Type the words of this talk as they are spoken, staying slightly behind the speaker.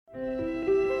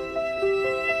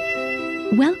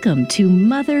Welcome to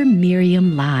Mother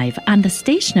Miriam Live on the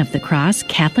Station of the Cross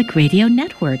Catholic Radio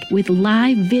Network with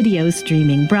live video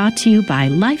streaming brought to you by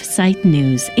LifeSite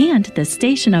News and the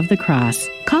Station of the Cross.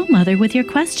 Call Mother with your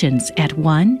questions at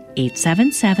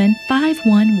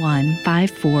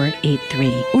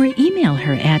 1-877-511-5483 or email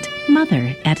her at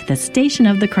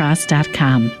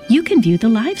mother@thestationofthecross.com. You can view the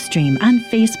live stream on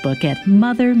Facebook at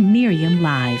Mother Miriam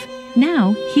Live.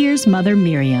 Now, here's Mother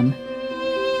Miriam.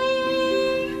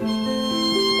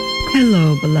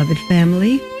 Hello, beloved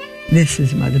family. This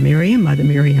is Mother Miriam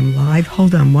Live.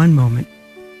 Hold on one moment.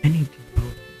 I need to go.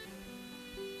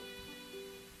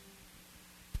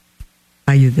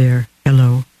 Are you there?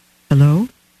 Hello? Hello?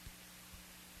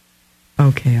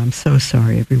 Okay, I'm so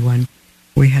sorry, everyone.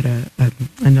 We had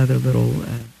another little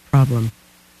problem.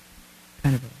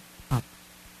 Kind of a pop.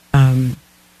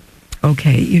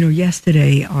 Okay,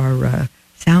 yesterday our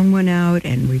sound went out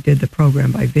and we did the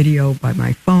program by video, by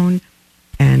my phone.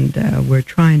 And we're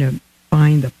trying to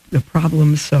find the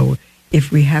problems. So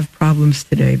if we have problems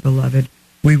today, beloved,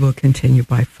 we will continue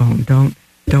by phone. Don't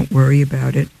worry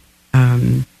about it.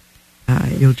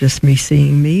 You'll just be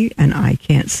seeing me, and I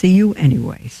can't see you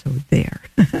anyway. So there.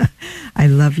 I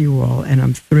love you all, and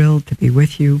I'm thrilled to be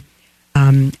with you.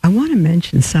 I want to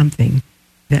mention something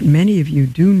that many of you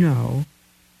do know.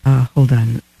 Hold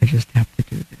on. I just have to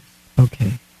do this.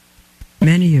 Okay.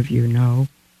 Many of you know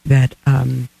that...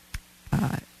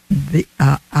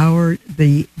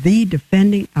 the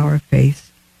Defending Our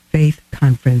Faith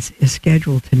Conference is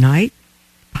scheduled tonight,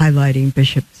 highlighting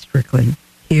Bishop Strickland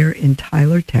here in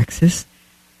Tyler, Texas.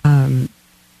 And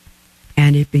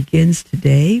it begins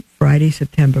today, Friday,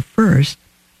 September 1st.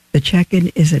 The check-in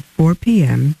is at 4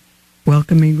 p.m.,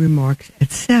 welcoming remarks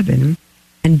at 7,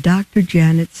 and Dr.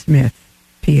 Janet Smith,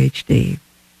 Ph.D.,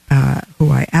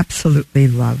 who I absolutely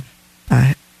love,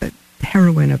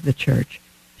 heroine of the church.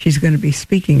 She's going to be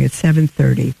speaking at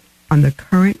 7:30 on the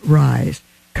current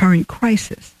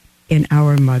crisis in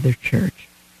our mother church.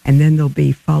 And then they'll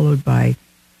be followed by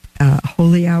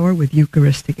Holy Hour with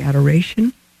Eucharistic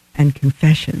Adoration and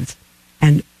Confessions.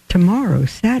 And tomorrow,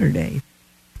 Saturday,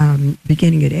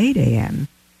 beginning at 8 a.m.,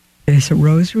 there's a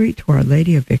rosary to Our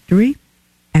Lady of Victory,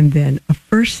 and then a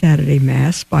First Saturday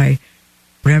Mass by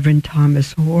Reverend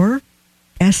Thomas Hoare,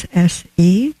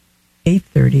 SSE,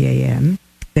 8:30 a.m.,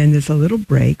 Then there's a little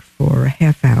break for a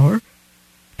half hour,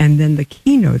 and then the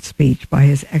keynote speech by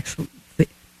His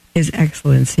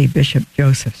Excellency Bishop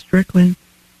Joseph Strickland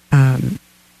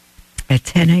at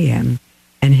 10 a.m.,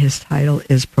 and his title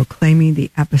is Proclaiming the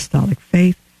Apostolic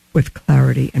Faith with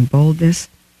Clarity and Boldness.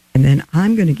 And then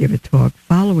I'm going to give a talk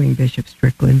following Bishop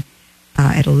Strickland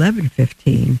at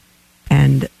 11:15,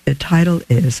 and the title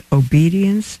is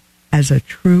Obedience as a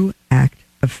True Act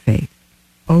of Faith.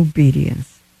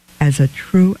 Obedience as a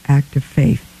true act of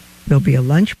faith. There'll be a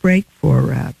lunch break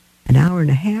for an hour and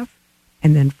a half,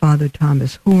 and then Father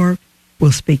Thomas Hoare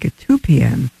will speak at 2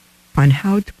 p.m. on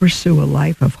how to pursue a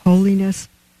life of holiness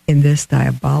in this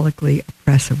diabolically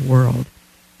oppressive world.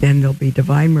 Then there'll be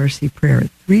Divine Mercy Prayer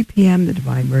at 3 p.m., the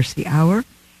Divine Mercy Hour,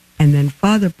 and then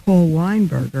Father Paul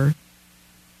Weinberger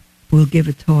will give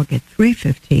a talk at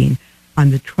 3:15 on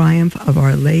the triumph of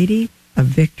Our Lady of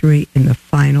Victory in the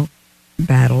final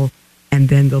battle. And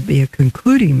then there'll be a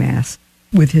concluding Mass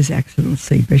with His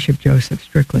Excellency Bishop Joseph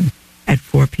Strickland at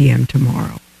 4 p.m.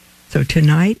 tomorrow. So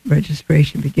tonight,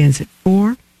 registration begins at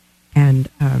 4, and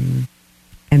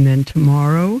then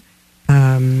tomorrow,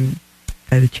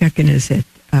 the check-in is at,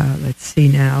 let's see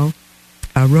now,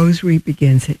 Rosary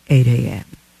begins at 8 a.m.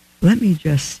 Let me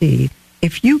just see.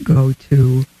 If you go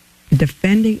to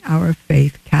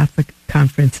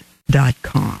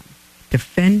defendingourfaithcatholicconference.com,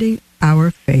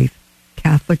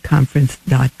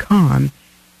 defendingourfaithcatholicconference.com,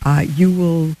 you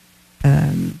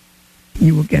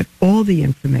will get all the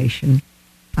information.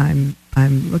 I'm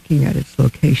looking at its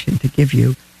location to give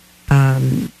you.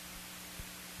 Hold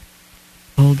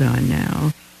on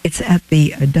now. It's at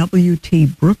the W.T.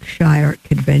 Brookshire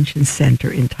Convention Center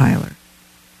in Tyler.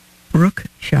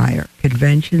 Brookshire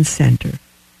Convention Center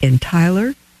in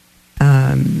Tyler.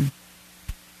 I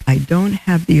don't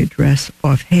have the address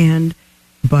offhand,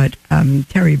 but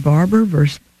Terry Barber,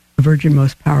 Virgin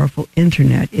Most Powerful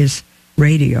Internet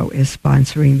Radio is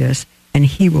sponsoring this, and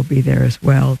he will be there as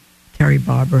well. Terry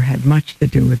Barber had much to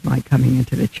do with my coming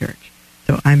into the church.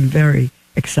 So I'm very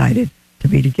excited to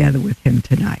be together with him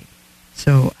tonight.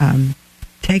 So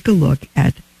take a look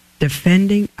at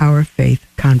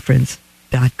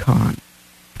defendingourfaithconference.com.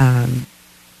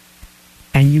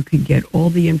 And you can get all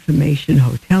the information,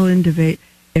 hotel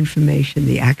information,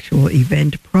 the actual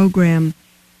event program,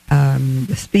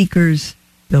 the speakers.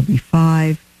 There'll be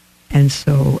 5. And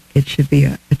so it should be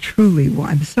a truly,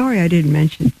 I'm sorry I didn't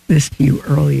mention this to you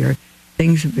earlier.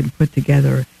 Things have been put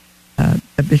together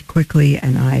a bit quickly,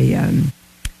 and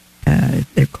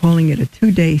they're calling it a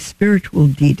 2-day spiritual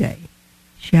D-Day,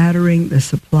 shattering the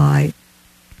supply.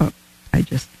 Oh, I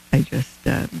don't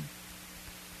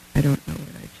know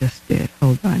what I just did.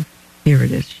 Hold on. Here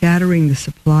it is. Shattering the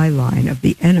supply line of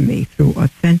the enemy through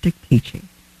authentic teaching.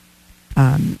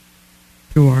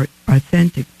 Through our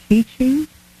authentic teaching,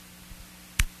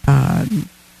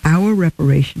 our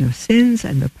reparation of sins,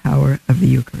 and the power of the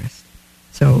Eucharist.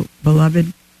 So,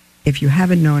 beloved, if you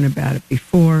haven't known about it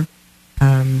before,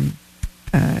 go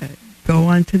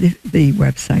on to the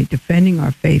website,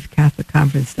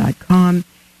 defendingourfaithcatholicconference.com.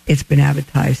 It's been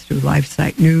advertised through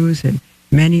LifeSite News and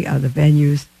many other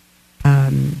venues,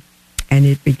 and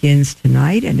it begins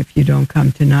tonight. And if you don't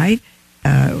come tonight,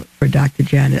 for Dr.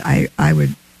 Janet, I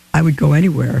would go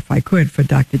anywhere if I could for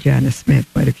Dr. Janice Smith.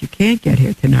 But if you can't get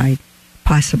here tonight,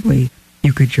 possibly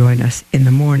you could join us in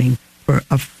the morning for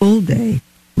a full day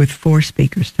with 4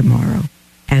 speakers tomorrow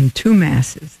and 2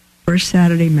 masses. First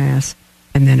Saturday Mass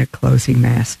and then a closing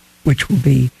Mass, which will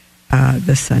be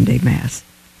the Sunday Mass.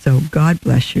 So God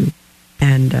bless you.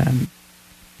 And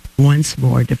once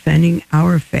more, Defending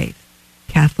Our Faith,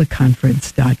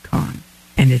 CatholicConference.com.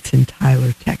 And it's in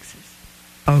Tyler, Texas.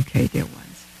 Okay, dear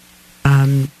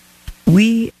ones.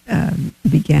 We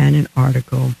began an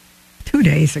article 2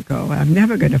 days ago. I'm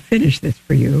never going to finish this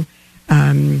for you.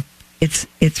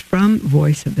 It's from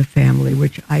Voice of the Family,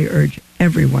 which I urge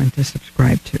everyone to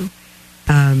subscribe to.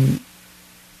 And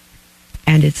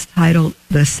it's titled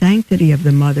The Sanctity of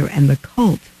the Mother and the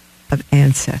Cult of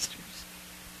Ancestors.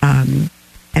 And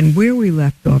where we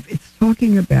left off, it's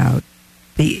talking about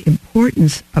the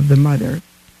importance of the mother,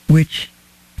 which,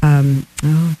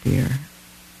 oh dear,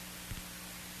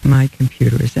 my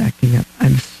computer is acting up.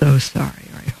 I'm so sorry.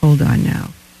 All right, hold on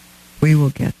now. We will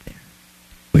get there.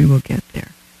 We will get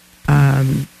there.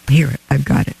 Here, I've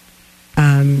got it.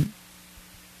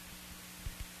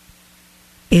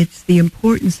 It's the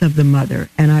importance of the mother,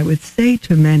 and I would say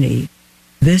to many,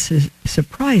 this is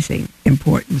surprising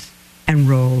importance and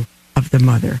role of the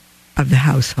mother of the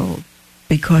household,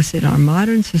 because in our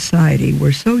modern society,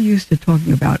 we're so used to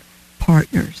talking about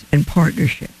partners and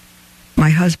partnership.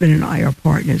 My husband and I are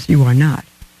partners. You are not.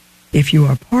 If you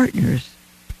are partners,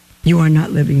 you are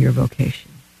not living your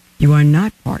vocation. You are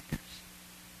not partners.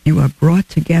 You are brought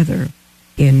together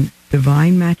in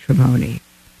divine matrimony,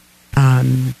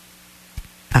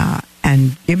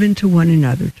 and given to one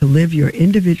another to live your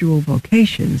individual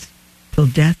vocations till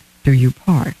death do you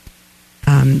part.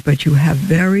 But you have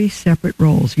very separate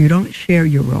roles. You don't share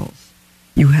your roles.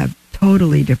 You have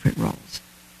totally different roles.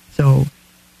 So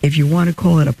if you want to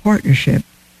call it a partnership,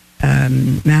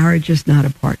 marriage is not a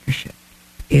partnership.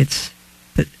 It's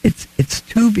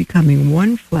two becoming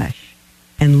one flesh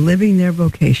and living their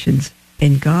vocations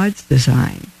in God's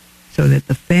design so that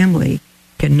the family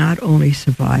can not only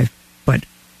survive, but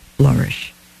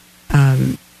flourish.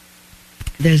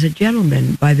 There's a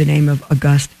gentleman by the name of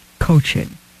August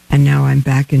Cochin, and now I'm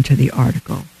back into the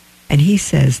article, and he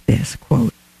says this,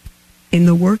 quote, "In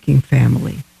the working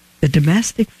family, the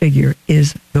domestic figure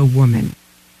is the woman.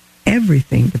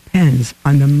 Everything depends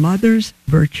on the mother's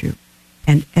virtue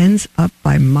and ends up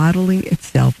by modeling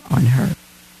itself on her."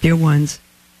 Dear ones,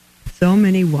 so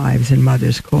many wives and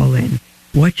mothers call in.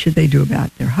 What should they do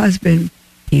about their husband?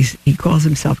 He calls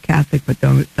himself Catholic, but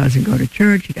doesn't go to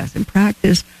church. He doesn't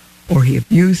practice, or he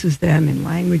abuses them in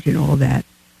language and all that.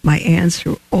 My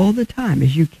answer all the time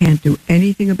is you can't do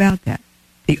anything about that.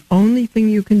 The only thing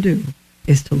you can do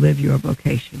is to live your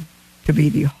vocation, to be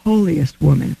the holiest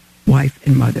woman, wife,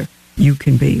 and mother you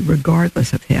can be,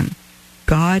 regardless of him.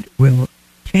 God will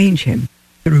change him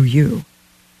through you.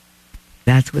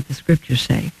 That's what the scriptures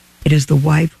say. It is the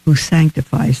wife who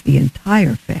sanctifies the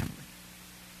entire family.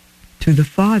 To the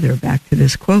father, back to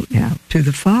this quote now, to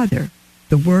the father,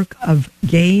 the work of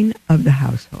gain of the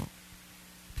household.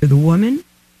 To the woman,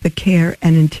 the care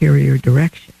and interior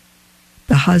direction.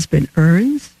 The husband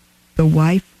earns, the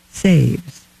wife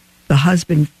saves. The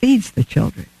husband feeds the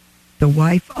children. The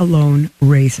wife alone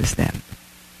raises them.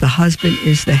 The husband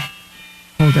is the...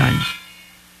 Hold on.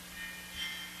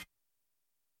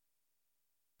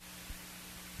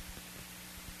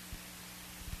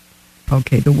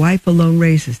 Okay, the wife alone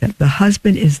raises them. The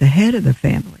husband is the head of the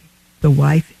family. The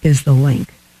wife is the link.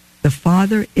 The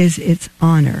father is its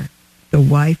honor. The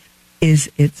wife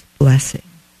is its blessing.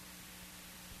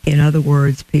 In other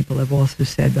words, people have also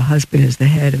said the husband is the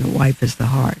head and the wife is the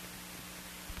heart.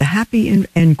 The happy,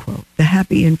 end quote, the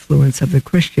happy influence of the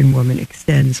Christian woman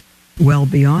extends well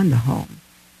beyond the home.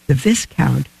 The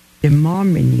Viscount de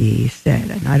Marmigny said,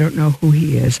 and I don't know who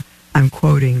he is, I'm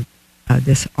quoting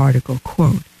this article,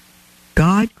 quote,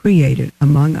 God created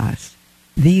among us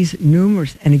these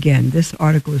numerous, and again, this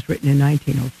article was written in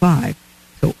 1905,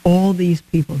 so all these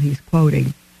people he's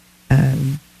quoting,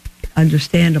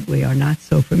 understandably, are not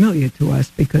so familiar to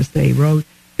us because they wrote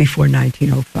before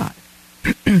 1905.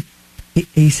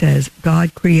 He says,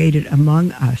 God created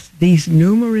among us these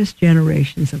numerous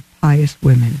generations of pious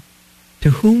women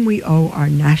to whom we owe our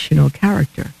national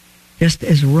character, just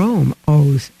as Rome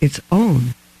owes its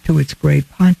own to its great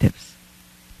pontiffs.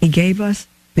 He gave us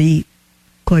the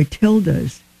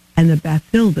Clotildas and the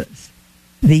Bathildas,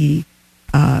 the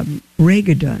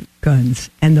Ragudans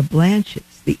and the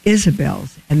Blanches, the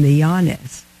Isabels and the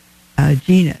Yanes,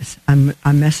 Genas. I'm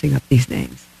messing up these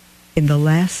names.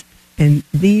 In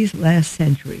these last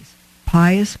centuries,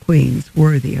 pious queens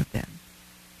worthy of them.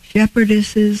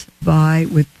 Shepherdesses vie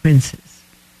with princesses.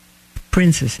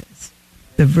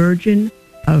 The Virgin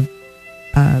of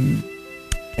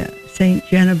Saint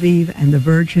Genevieve and the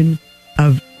Virgin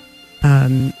of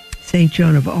Saint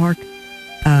Joan of Arc.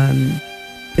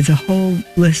 It's a whole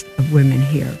list of women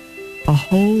here. A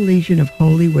whole legion of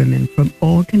holy women from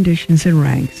all conditions and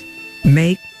ranks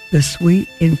make the sweet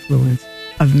influence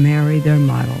of Mary their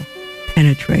model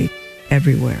penetrate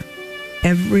everywhere.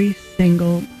 Every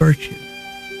single virtue,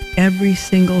 every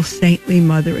single saintly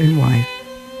mother and wife,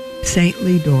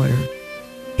 saintly daughter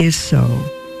is so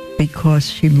because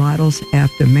she models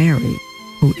after Mary,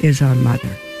 who is our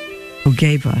mother, who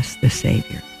gave us the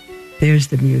Savior. There's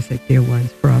the music, dear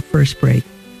ones, for our first break.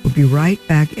 We'll be right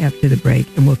back after the break,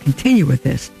 and we'll continue with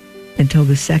this until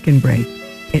the second break,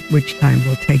 at which time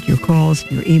we'll take your calls,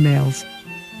 your emails,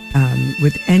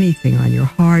 with anything on your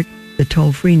heart. The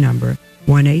toll-free number,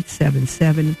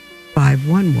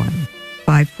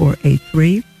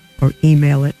 1-877-511-5483, or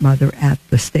email it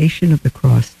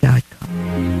mother@thestationofthecross.com.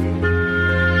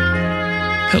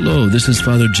 Hello, this is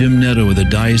Father Jim Netto with the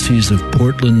Diocese of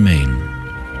Portland, Maine.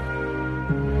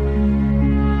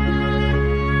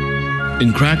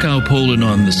 In Krakow, Poland,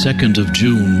 on the 2nd of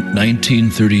June,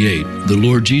 1938, the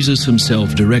Lord Jesus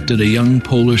himself directed a young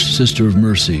Polish Sister of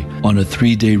Mercy on a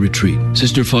 3-day retreat.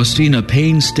 Sister Faustina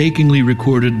painstakingly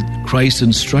recorded Christ's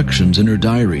instructions in her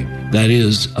diary, that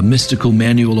is, a mystical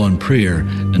manual on prayer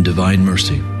and divine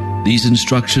mercy. These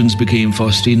instructions became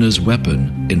Faustina's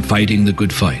weapon in fighting the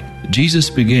good fight. Jesus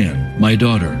began, "My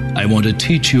daughter, I want to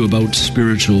teach you about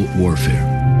spiritual warfare."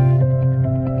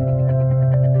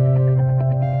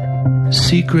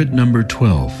 Secret number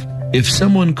 12. If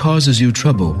someone causes you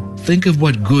trouble, think of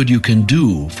what good you can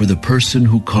do for the person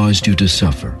who caused you to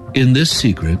suffer. In this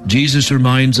secret, Jesus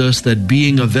reminds us that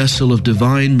being a vessel of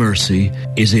divine mercy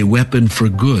is a weapon for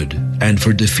good and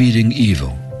for defeating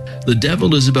evil. The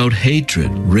devil is about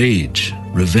hatred, rage,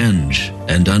 revenge,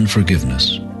 and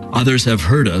unforgiveness. Others have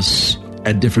hurt us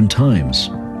at different times.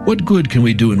 What good can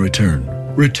we do in return?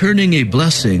 Returning a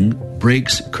blessing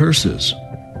breaks curses.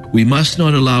 We must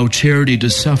not allow charity to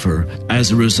suffer as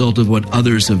a result of what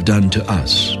others have done to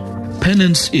us.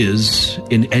 Penance is,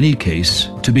 in any case,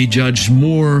 to be judged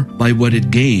more by what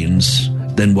it gains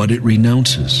than what it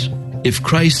renounces. If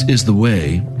Christ is the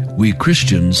way, we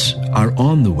Christians are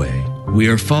on the way. We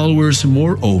are followers,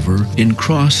 moreover, in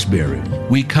cross-bearing.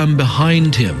 We come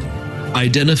behind him.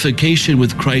 Identification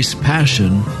with Christ's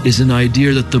passion is an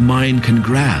idea that the mind can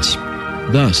grasp.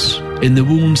 Thus, in the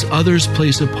wounds others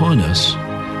place upon us,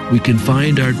 we can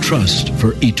find our trust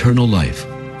for eternal life.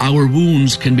 Our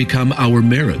wounds can become our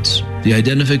merits. The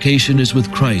identification is with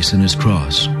Christ and his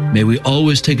cross. May we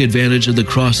always take advantage of the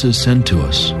crosses sent to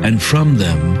us, and from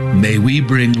them may we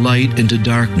bring light into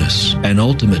darkness and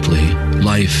ultimately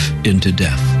life into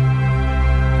death.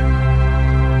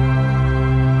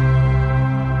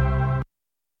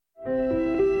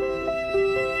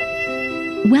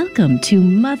 Welcome to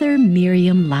Mother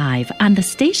Miriam Live on the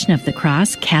Station of the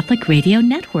Cross Catholic Radio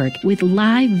Network with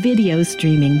live video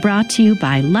streaming brought to you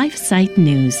by LifeSite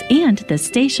News and the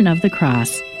Station of the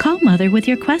Cross. Call Mother with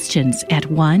your questions at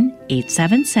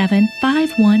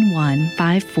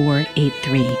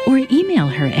 1-877-511-5483 or email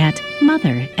her at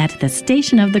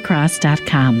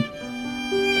mother@thestationofthecross.com.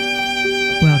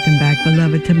 Welcome back,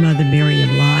 beloved, to Mother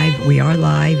Miriam Live. We are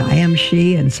live. I am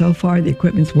she, and so far the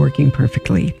equipment's working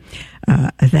perfectly.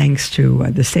 Thanks to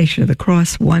the Station of the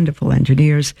Cross, wonderful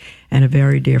engineers, and a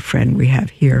very dear friend we have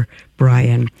here,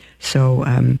 Brian. So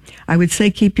I would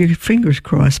say keep your fingers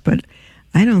crossed, but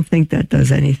I don't think that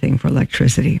does anything for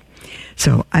electricity.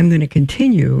 So I'm going to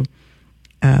continue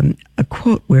a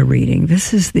quote we're reading.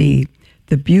 This is the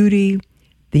beauty,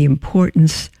 the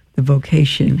importance, the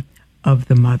vocation of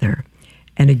the mother.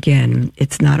 And again,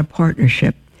 it's not a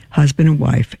partnership, husband and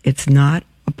wife. It's not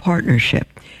a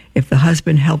partnership. If the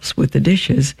husband helps with the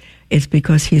dishes, it's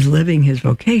because he's living his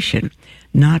vocation,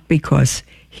 not because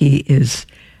he is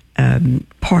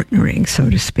partnering, so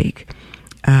to speak.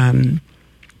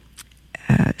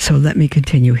 So let me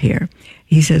continue here.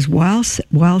 He says, while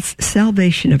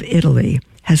salvation of Italy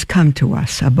has come to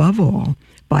us, above all,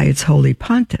 by its holy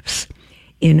pontiffs,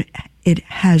 it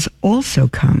has also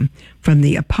come from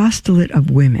the apostolate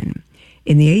of women.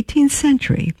 In the 18th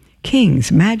century,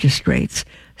 kings, magistrates,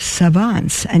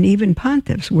 savants, and even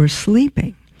pontiffs were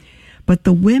sleeping, but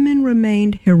the women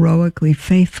remained heroically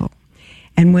faithful.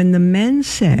 And when the men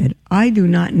said, "I do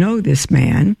not know this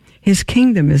man, his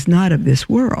kingdom is not of this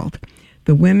world,"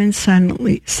 the women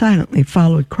silently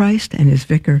followed Christ and his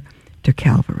vicar to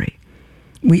Calvary.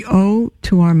 We owe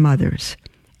to our mothers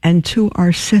and to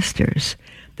our sisters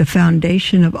the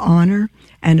foundation of honor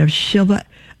and of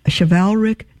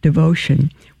chivalric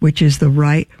devotion, which is the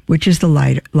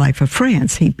life of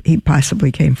France. He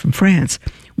possibly came from France.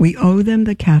 We owe them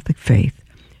the Catholic faith.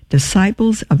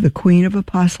 Disciples of the Queen of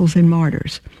Apostles and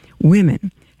Martyrs,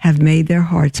 women have made their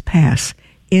hearts pass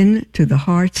into the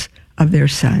hearts of their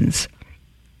sons.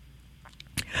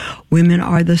 Women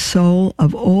are the soul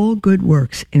of all good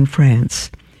works in France.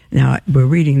 Now, we're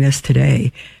reading this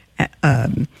today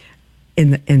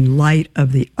in light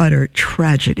of the utter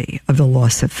tragedy of the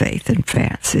loss of faith in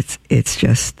France. It's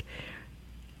just,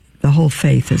 the whole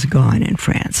faith is gone in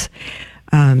France.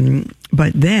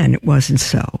 But then it wasn't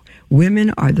so.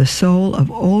 Women are the soul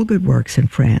of all good works in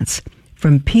France,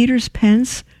 from Peter's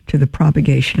pence to the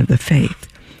propagation of the faith.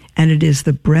 And it is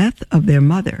the breath of their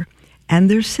mother and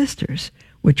their sisters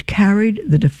which carried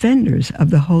the defenders of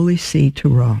the Holy See to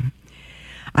Rome.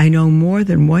 I know more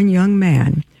than one young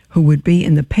man who would be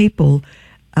in the papal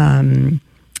zouaves,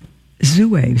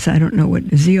 I don't know what,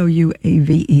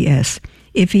 Zouaves,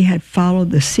 if he had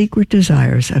followed the secret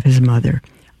desires of his mother.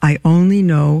 I only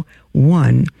know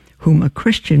one whom a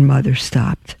Christian mother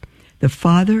stopped. The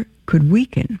father could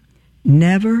weaken,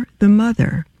 never the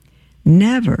mother.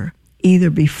 Never,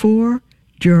 either before,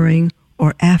 during,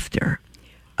 or after.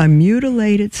 A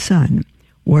mutilated son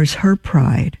was her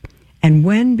pride, and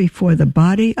when before the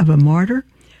body of a martyr,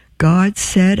 God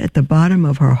said at the bottom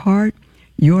of her heart,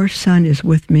 "Your son is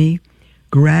with me,"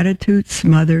 gratitude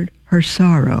smothered her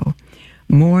sorrow.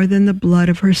 More than the blood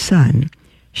of her son,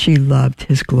 she loved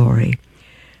his glory.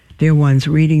 Dear ones,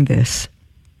 reading this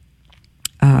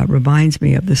reminds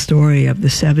me of the story of the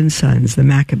 7 sons, the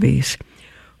Maccabees,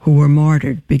 who were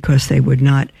martyred because they would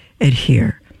not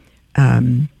adhere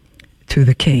to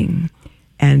the king.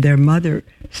 And their mother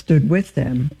stood with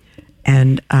them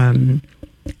and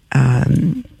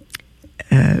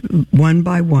one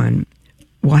by one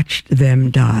watched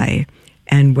them die.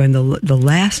 And when the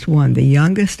last one, the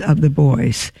youngest of the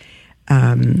boys,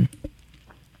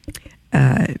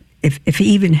 if he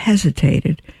even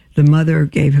hesitated, the mother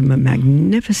gave him a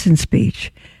magnificent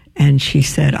speech. And she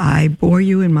said, "I bore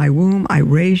you in my womb. I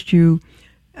raised you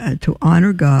to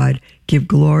honor God. Give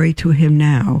glory to him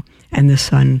now." And the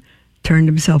son turned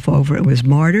himself over and was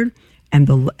martyred. And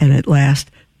at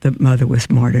last, the mother was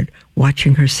martyred,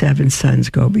 watching her 7 sons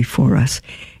go before us.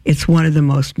 It's one of the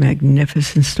most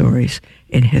magnificent stories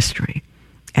in history.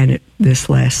 And this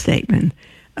last statement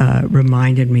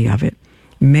reminded me of it.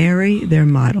 Mary, their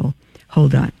model.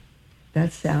 Hold on.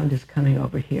 That sound is coming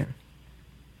over here.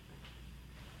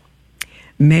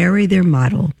 Mary, their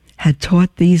model, had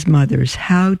taught these mothers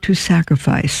how to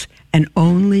sacrifice an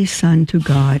only son to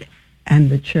God and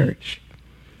the church.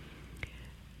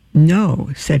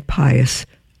 "No," said Pius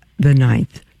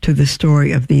IX to the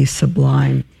story of these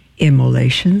sublime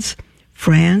immolations,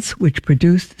 "France, which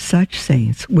produced such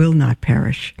saints, will not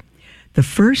perish." The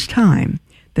first time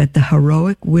that the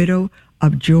heroic widow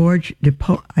of George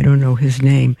I don't know his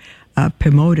name,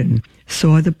 Pimodan,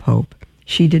 saw the Pope,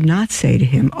 she did not say to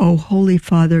him, "Oh, Holy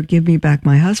Father, give me back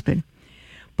my husband,"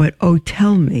 but, "Oh,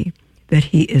 tell me that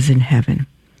he is in heaven."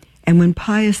 And when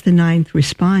Pius IX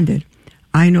responded,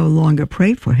 "I no longer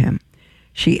pray for him,"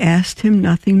 she asked him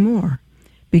nothing more,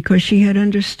 because she had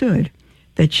understood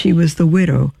that she was the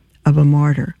widow of a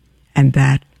martyr, and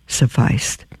that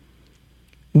sufficed.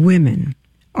 Women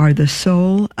are the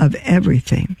soul of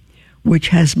everything which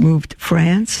has moved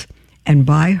France, and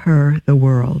by her the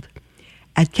world.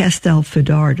 At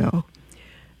Castelfidardo,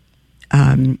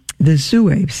 the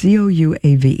Zouaves,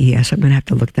 Zouaves, I'm going to have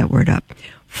to look that word up,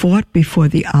 fought before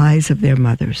the eyes of their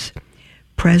mothers,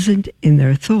 present in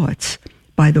their thoughts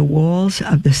by the walls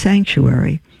of the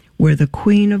sanctuary where the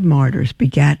Queen of Martyrs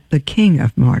begat the King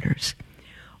of Martyrs.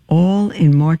 All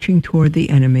in marching toward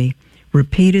the enemy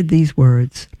repeated these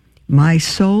words, "My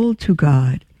soul to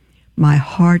God, my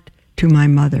heart to my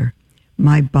mother,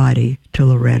 my body to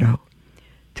Loretto.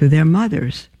 To their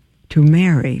mothers, to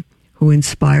Mary, who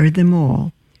inspired them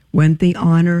all, went the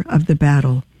honor of the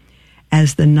battle.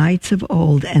 As the knights of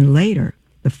old and later,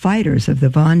 the fighters of the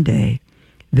Vendée,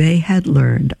 they had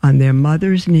learned on their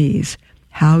mothers' knees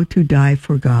how to die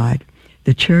for God,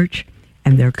 the church,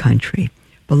 and their country.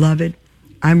 Beloved,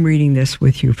 I'm reading this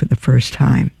with you for the first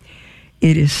time.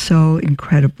 It is so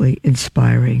incredibly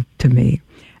inspiring to me.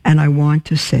 And I want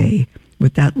to say,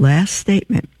 with that last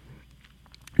statement,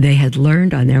 they had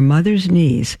learned on their mother's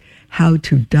knees how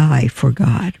to die for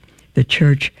God, the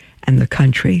church, and the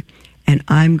country. And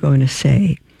I'm going to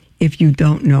say, if you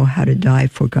don't know how to die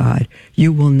for God,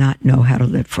 you will not know how to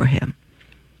live for him.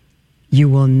 You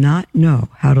will not know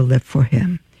how to live for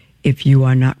him if you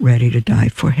are not ready to die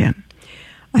for him.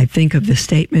 I think of the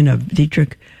statement of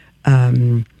Dietrich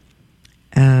Bonhoeffer,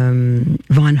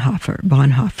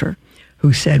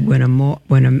 who said, when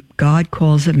a God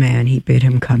calls a man, he bid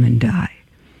him come and die.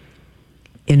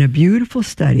 In a beautiful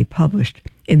study published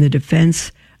in the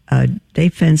Défense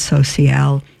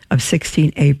Sociale of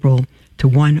 16 April to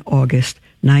 1 August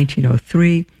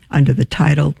 1903, under the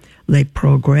title Le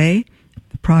Progrès,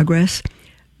 Progress,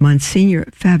 Monsignor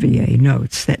Favier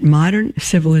notes that modern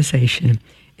civilization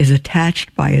is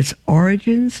attached by its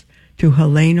origins to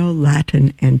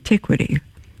Helleno-Latin antiquity.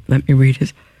 Let me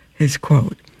read his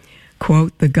quote.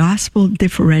 Quote, the gospel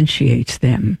differentiates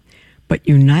them, but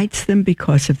unites them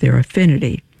because of their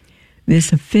affinity.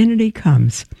 This affinity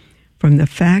comes from the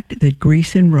fact that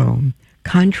Greece and Rome,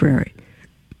 contrary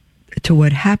to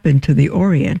what happened to the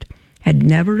Orient, had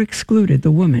never excluded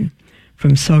the woman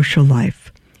from social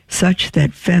life, such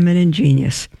that feminine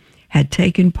genius had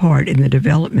taken part in the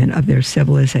development of their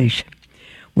civilization,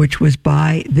 which was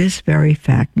by this very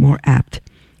fact more apt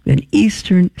than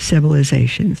Eastern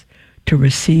civilizations to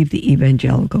receive the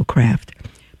evangelical craft.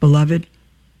 Beloved,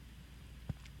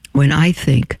 when I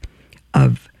think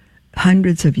of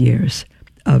hundreds of years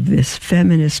of this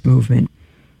feminist movement,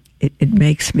 it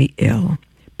makes me ill,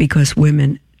 because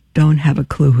women don't have a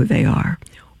clue who they are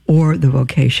or the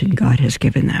vocation God has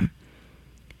given them.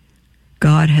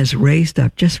 God has raised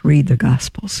up, just read the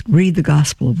Gospels, read the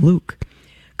Gospel of Luke.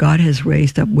 God has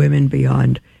raised up women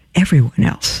beyond everyone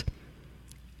else.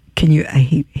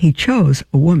 He chose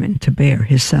a woman to bear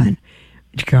his son.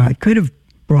 God could have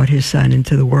brought his son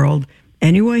into the world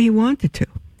any way he wanted to.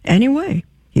 Anyway,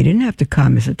 he didn't have to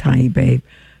come as a tiny babe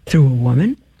through a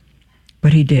woman,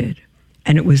 but he did.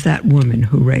 And it was that woman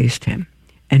who raised him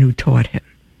and who taught him.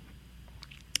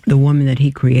 The woman that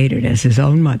he created as his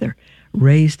own mother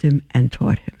raised him and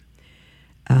taught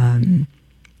him.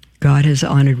 God has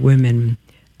honored women,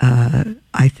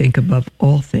 I think, above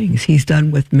all things. He's done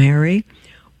with Mary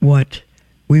what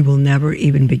we will never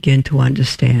even begin to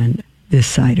understand this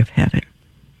side of heaven.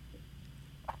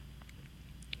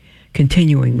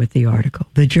 Continuing with the article,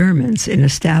 the Germans, in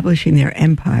establishing their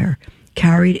empire,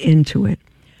 carried into it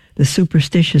the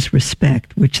superstitious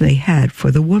respect which they had for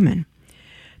the woman.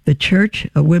 The church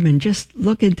of women, just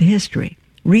look into history.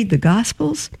 Read the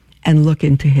Gospels and look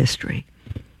into history,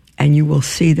 and you will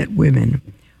see that women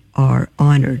are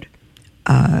honored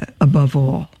above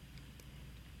all.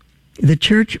 The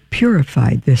church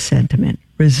purified this sentiment,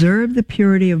 reserved the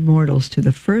purity of mortals to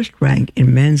the first rank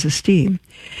in men's esteem,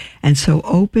 and so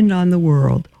opened on the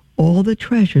world all the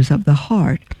treasures of the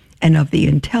heart and of the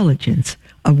intelligence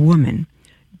of woman,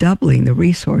 doubling the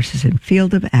resources and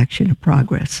field of action of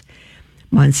progress.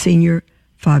 Monsignor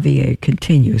Favier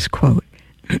continues, quote,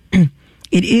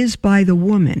 it is by the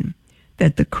woman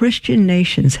that the Christian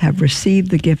nations have received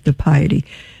the gift of piety.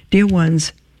 Dear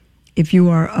ones, if you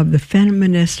are of the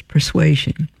feminist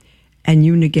persuasion and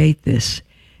you negate this,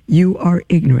 you are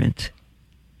ignorant.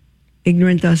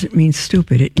 Ignorant doesn't mean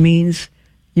stupid. It means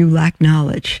you lack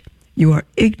knowledge. You are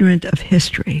ignorant of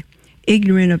history,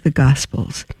 ignorant of the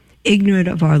Gospels, ignorant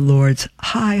of our Lord's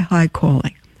high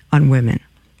calling on women.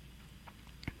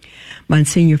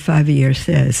 Monsignor Favier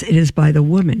says, it is by the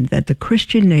woman that the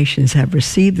Christian nations have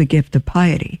received the gift of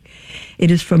piety. It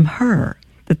is from her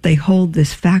that they hold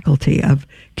this faculty of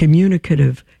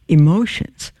communicative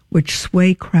emotions which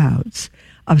sway crowds,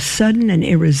 of sudden and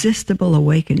irresistible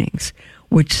awakenings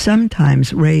which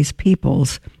sometimes raise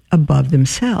peoples above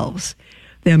themselves,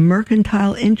 their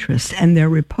mercantile interests and their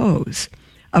repose,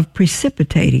 of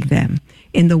precipitating them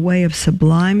in the way of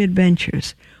sublime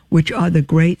adventures which are the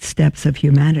great steps of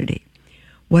humanity.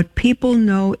 What people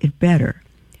know it better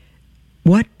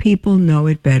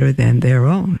than their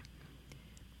own.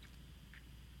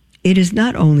 It is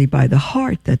not only by the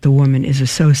heart that the woman is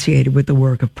associated with the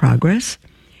work of progress.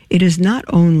 It is not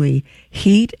only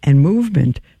heat and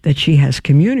movement that she has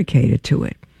communicated to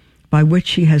it, by which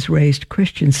she has raised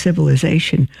Christian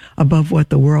civilization above what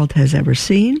the world has ever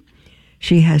seen.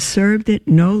 She has served it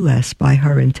no less by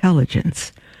her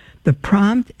intelligence, the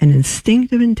prompt and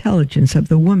instinctive intelligence of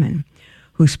the woman,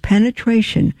 whose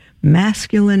penetration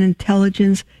masculine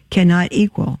intelligence cannot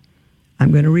equal.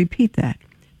 I'm going to repeat that.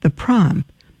 The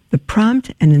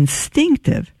prompt and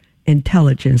instinctive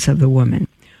intelligence of the woman,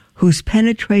 whose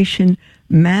penetration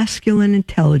masculine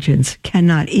intelligence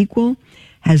cannot equal,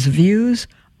 has views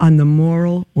on the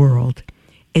moral world.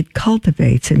 It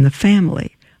cultivates in the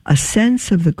family a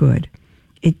sense of the good.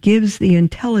 It gives the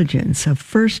intelligence of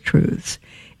first truths.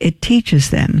 It teaches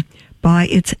them by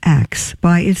its acts,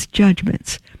 by its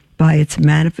judgments, by its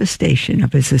manifestation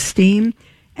of its esteem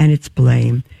and its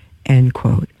blame, end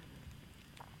quote.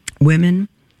 Women,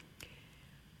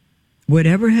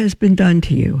 whatever has been done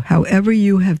to you, however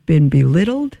you have been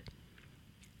belittled,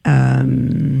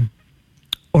 or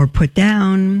put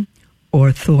down,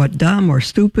 or thought dumb or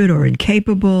stupid or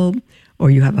incapable,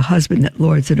 or you have a husband that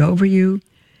lords it over you,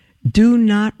 do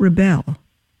not rebel.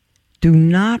 Do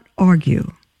not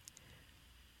argue.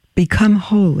 Become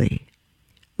holy.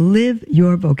 Live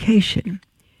your vocation.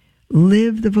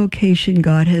 Live the vocation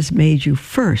God has made you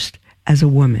first as a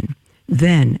woman,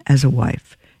 then as a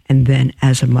wife, and then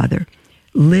as a mother.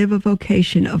 Live a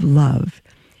vocation of love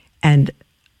and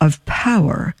of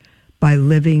power by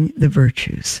living the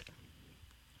virtues.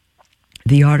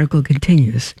 The article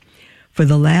continues, for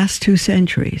the last 2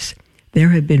 centuries, there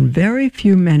have been very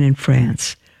few men in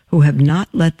France who have not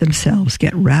let themselves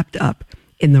get wrapped up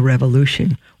in the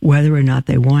revolution, whether or not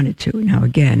they wanted to. Now,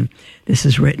 again, this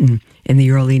is written in the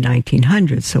early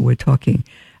 1900s, so we're talking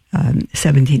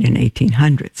 17 and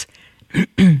 1800s,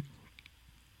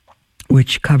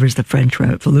 which covers the French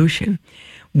Revolution.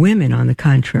 Women, on the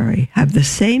contrary, have the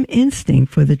same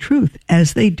instinct for the truth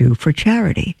as they do for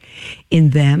charity.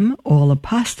 In them, all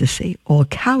apostasy, all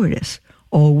cowardice,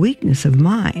 all weakness of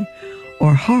mind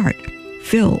or heart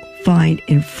find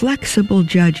inflexible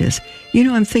judges. You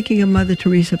know, I'm thinking of Mother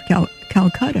Teresa of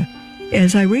Calcutta.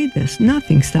 As I read this,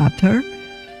 nothing stopped her.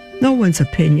 No one's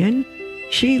opinion.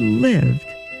 She lived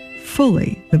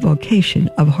fully the vocation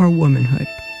of her womanhood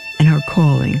and her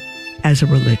calling as a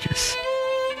religious.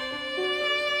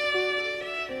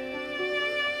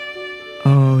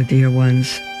 Oh, dear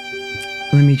ones,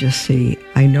 let me just see.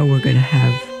 I know we're going to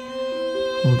have,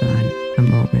 hold on a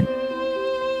moment.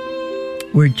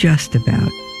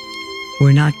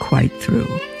 We're not quite through,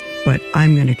 but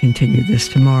I'm going to continue this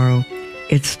tomorrow.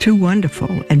 It's too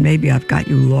wonderful, and maybe I've got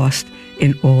you lost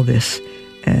in all this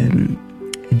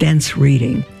dense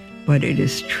reading, but it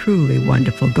is truly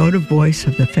wonderful. Go to Voice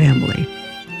of the Family,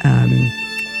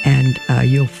 and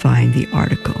you'll find the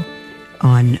article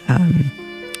on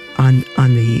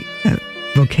the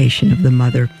vocation of the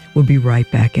mother. We'll be right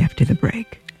back after the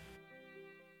break.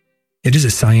 It is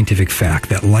a scientific fact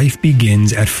that life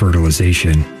begins at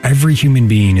fertilization. Every human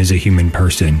being is a human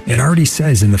person. It already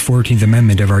says in the 14th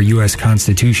Amendment of our U.S.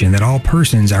 Constitution that all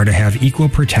persons are to have equal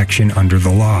protection under the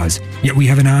laws. Yet we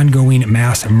have an ongoing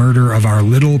mass murder of our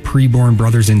little preborn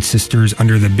brothers and sisters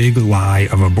under the big lie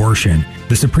of abortion.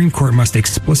 The Supreme Court must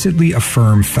explicitly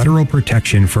affirm federal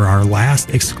protection for our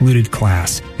last excluded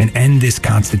class and end this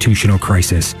constitutional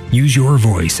crisis. Use your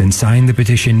voice and sign the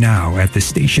petition now at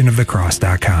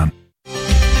thestationofthecross.com.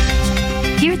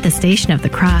 Here at the Station of the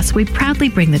Cross, we proudly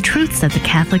bring the truths of the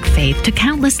Catholic faith to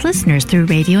countless listeners through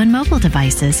radio and mobile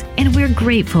devices, and we're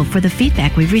grateful for the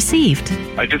feedback we've received.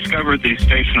 I discovered the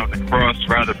Station of the Cross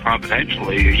rather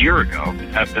providentially a year ago and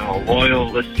have been a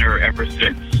loyal listener ever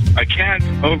since. I can't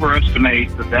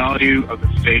overestimate the value of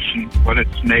the station, what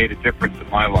it's made a difference in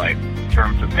my life in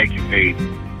terms of making me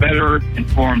better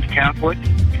informed Catholic.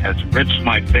 It has enriched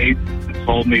my faith and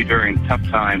told me during tough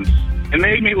times. It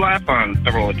made me laugh on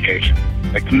several occasions.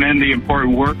 I commend the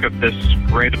important work of this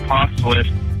great apostolate.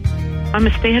 I'm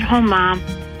a stay-at-home mom.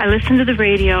 I listen to the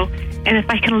radio, and if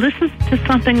I can listen to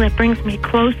something that brings me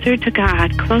closer to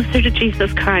God, closer to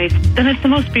Jesus Christ, then it's the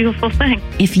most beautiful thing.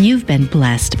 If you've been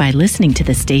blessed by listening to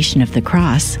the Station of the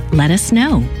Cross, let us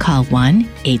know. Call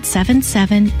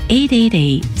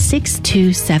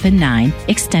 1-877-888-6279,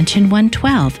 extension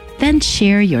 112. Then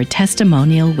share your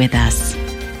testimonial with us.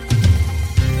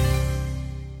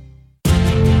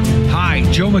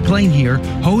 Joe McLean here,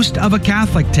 host of A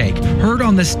Catholic Take, heard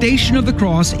on the Station of the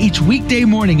Cross each weekday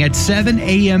morning at 7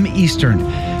 a.m. Eastern.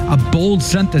 a bold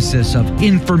synthesis of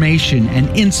information and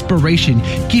inspiration,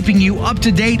 keeping you up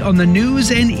to date on the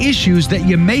news and issues that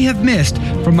you may have missed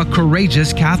from a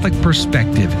courageous Catholic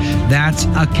perspective. That's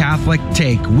A Catholic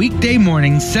Take, weekday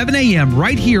morning, 7 a.m.,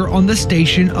 right here on the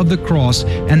Station of the Cross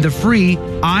and the free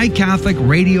iCatholic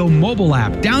Radio mobile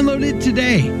app. Download it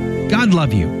today. God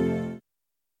love you.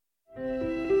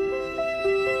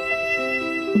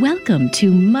 Welcome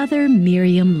to Mother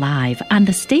Miriam Live on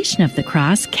the Station of the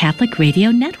Cross Catholic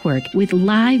Radio Network with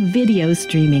live video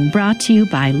streaming brought to you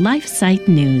by LifeSite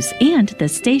News and the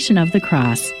Station of the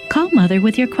Cross. Call Mother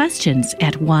with your questions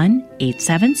at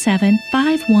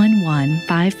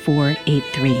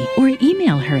 1-877-511-5483 or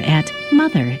email her at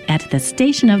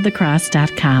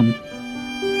mother@thestationofthecross.com.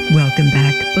 Welcome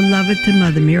back, beloved, to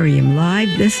Mother Miriam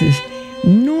Live. This is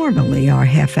normally our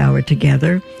half hour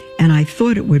together, and I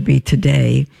thought it would be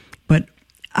today, but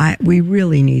we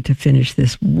really need to finish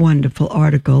this wonderful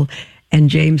article. And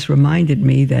James reminded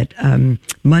me that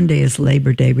Monday is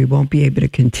Labor Day. We won't be able to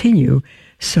continue,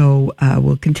 so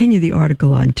we'll continue the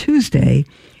article on Tuesday.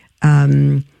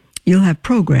 You'll have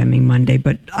programming Monday,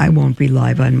 but I won't be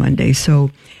live on Monday,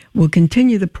 so we'll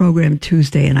continue the program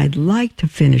Tuesday, and I'd like to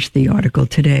finish the article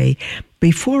today.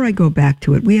 Before I go back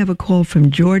to it, we have a call from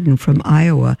Jordan from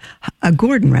Iowa.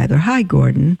 Gordon, rather. Hi,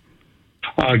 Gordon.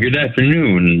 Good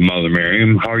afternoon, Mother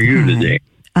Miriam. How are you today?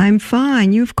 I'm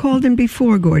fine. You've called in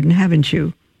before, Gordon, haven't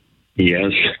you?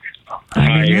 Yes.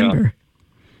 I remember.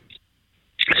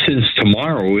 Since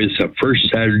tomorrow is the first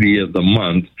Saturday of the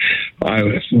month,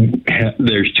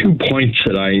 there's 2 points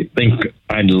that I think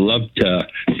I'd love to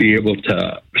be able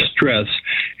to stress,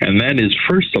 and that is,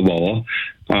 first of all,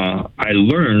 I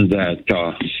learned that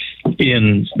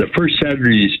in the First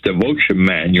Saturday's Devotion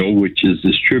Manual, which is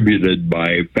distributed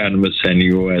by Fatima Center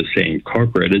USA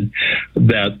Incorporated,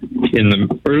 that in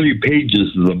the early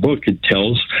pages of the book, it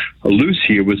tells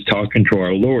Lucia was talking to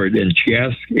our Lord, and she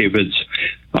asked if it's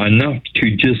enough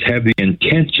to just have the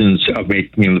intentions of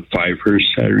making the 5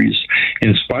 First Saturdays,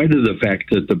 in spite of the fact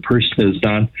that the person is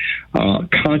not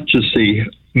consciously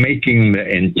making the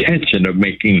intention of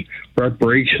making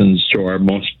reparations to our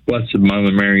most blessed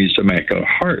Mother Mary's Immaculate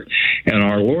Heart. And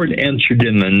our Lord answered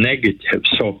in the negative.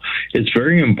 So it's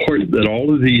very important that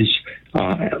all of these,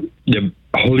 the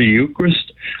Holy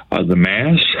Eucharist, the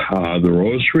Mass, the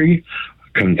Rosary,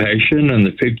 Confession, and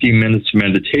the 15 minutes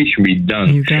meditation be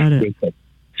done. You got it.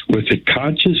 With the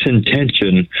conscious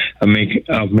intention of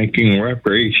making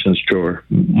reparations to our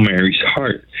Mary's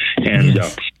heart. And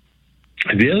yes.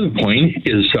 The other point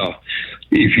is,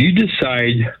 if you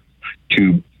decide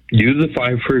to do the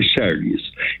 5 First Saturdays,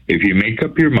 if you make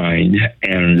up your mind,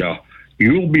 and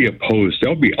you will be opposed,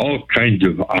 there'll be all kinds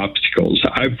of obstacles.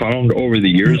 I've found over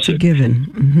the years that's a given.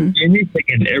 Mm-hmm. Anything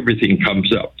and everything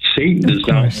comes up. Satan does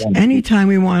not want to. Anytime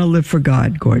we want to live for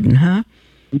God, Gordon, huh?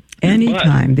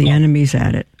 Anytime the enemy's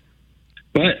at it.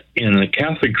 But in the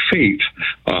Catholic faith,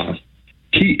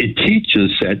 it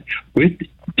teaches that with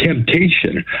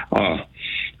temptation,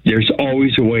 there's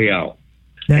always a way out.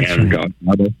 That's and right.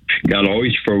 God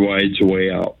always provides a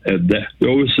way out. And that's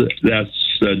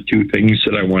the 2 things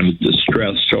that I wanted to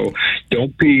stress. So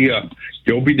don't be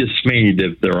dismayed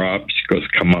if there are obstacles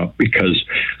come up, because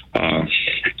there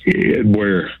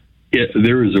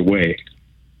is a way.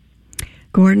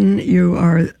 Gordon, you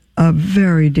are a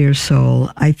very dear soul.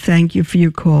 I thank you for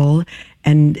your call.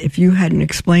 And if you hadn't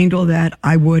explained all that,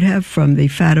 I would have from the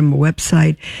Fatima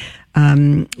website.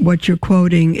 What you're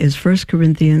quoting is 1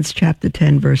 Corinthians chapter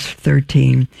 10, verse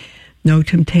 13. No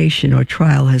temptation or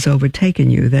trial has overtaken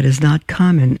you that is not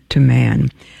common to man.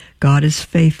 God is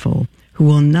faithful, who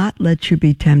will not let you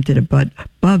be tempted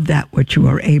above that which you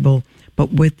are able,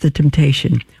 but with the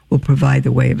temptation will provide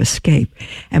the way of escape.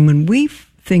 And when we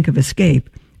think of escape,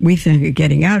 we think of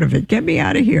getting out of it. Get me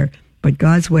out of here. But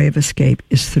God's way of escape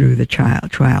is through the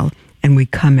trial, and we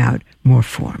come out more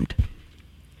formed.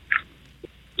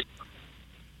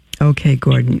 Okay,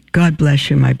 Gordon. God bless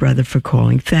you, my brother, for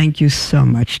calling. Thank you so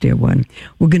much, dear one.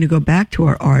 We're going to go back to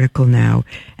our article now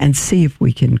and see if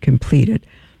we can complete it.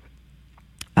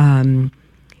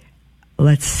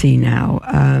 Let's see now.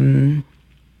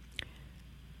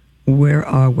 Where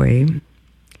are we?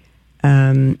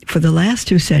 For the last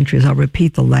 2 centuries, I'll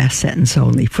repeat the last sentence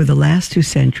only. For the last 2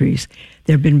 centuries,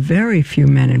 there have been very few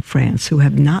men in France who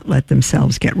have not let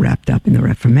themselves get wrapped up in the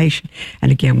Reformation.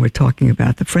 And again, we're talking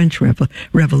about the French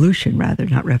Revolution, rather,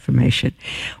 not Reformation,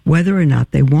 whether or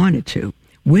not they wanted to.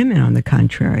 Women, on the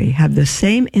contrary, have the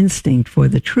same instinct for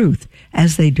the truth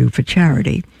as they do for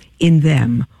charity. In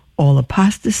them, all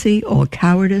apostasy, all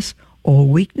cowardice, all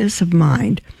weakness of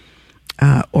mind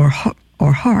or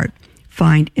heart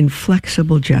find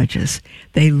inflexible judges.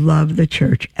 They love the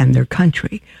church and their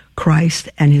country, Christ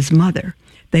and his mother.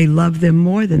 They love them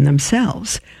more than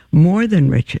themselves, more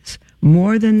than riches,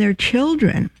 more than their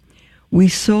children. We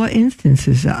saw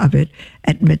instances of it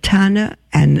at Metana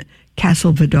and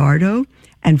Castelvedardo,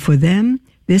 and for them,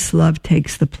 this love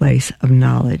takes the place of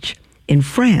knowledge. In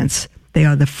France, they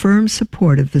are the firm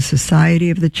support of the Society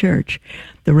of the Church.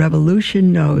 The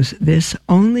Revolution knows this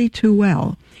only too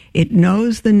well. It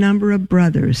knows the number of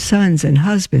brothers, sons, and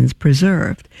husbands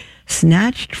preserved,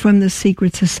 snatched from the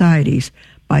secret societies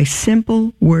by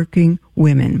simple working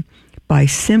women, by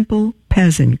simple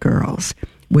peasant girls.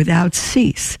 Without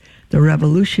cease, the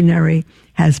revolutionary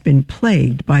has been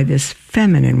plagued by this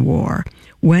feminine war,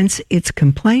 whence its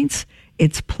complaints,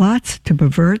 its plots to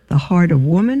pervert the heart of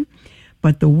woman.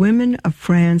 But the women of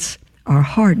France are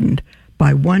hardened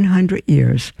by 100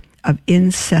 years of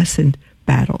incessant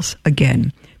battles.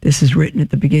 Again, this is written at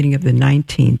the beginning of the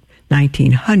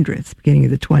 1900s, beginning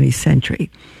of the 20th century.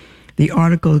 The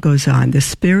article goes on, the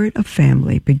spirit of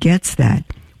family begets that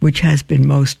which has been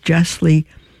most justly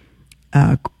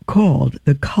called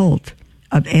the cult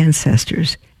of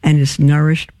ancestors and is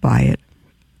nourished by it.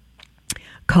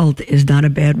 Cult is not a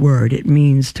bad word. It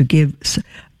means to give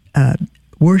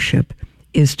worship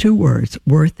is two words,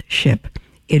 worth-ship.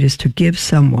 It is to give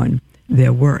someone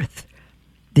their worth,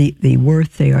 the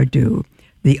worth they are due,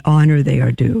 the honor they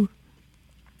are due.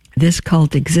 This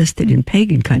cult existed in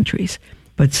pagan countries,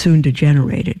 but soon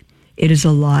degenerated. It is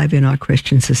alive in our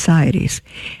Christian societies,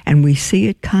 and we see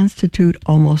it constitute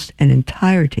almost an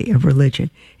entirety of religion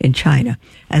in China.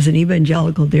 As an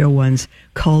evangelical, dear ones,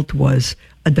 cult was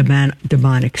a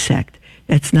demonic sect.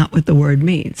 That's not what the word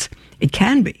means. It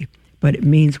can be, but it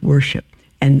means worship.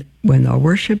 And when our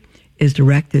worship is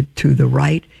directed to the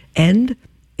right end,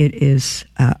 it is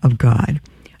of God.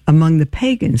 Among the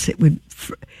pagans, it would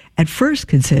at first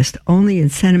consist only in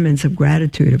sentiments of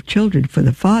gratitude of children for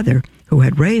the father who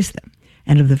had raised them,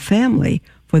 and of the family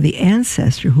for the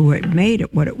ancestor who had made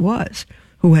it what it was,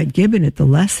 who had given it the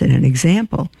lesson and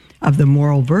example of the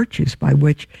moral virtues by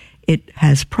which it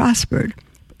has prospered.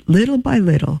 Little by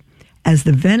little, as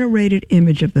the venerated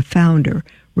image of the founder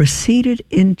receded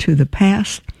into the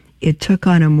past, it took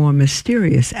on a more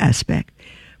mysterious aspect,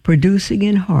 producing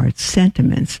in hearts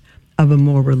sentiments of a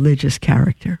more religious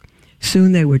character.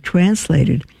 Soon they were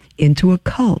translated into a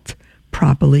cult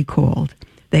properly called.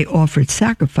 They offered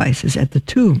sacrifices at the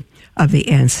tomb of the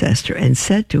ancestor and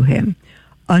said to him,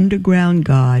 "Underground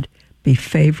God, be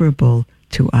favorable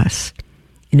to us."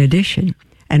 In addition,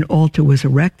 an altar was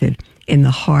erected in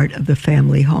the heart of the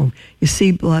family home. You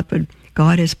see, beloved,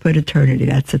 God has put eternity.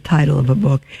 That's the title of a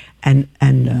book and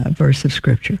a verse of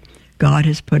Scripture. God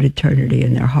has put eternity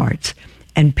in their hearts,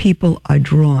 and people are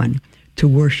drawn to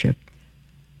worship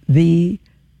the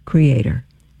Creator,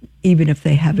 even if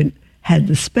they haven't had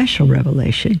the special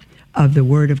revelation of the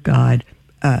Word of God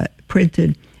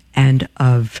printed and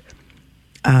of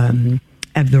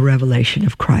the revelation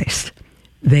of Christ.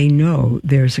 They know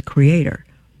there's a Creator.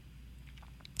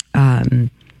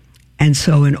 And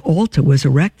so an altar was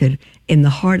erected in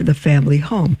the heart of the family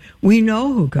home. We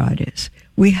know who God is.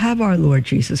 We have our Lord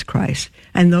Jesus Christ.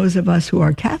 And those of us who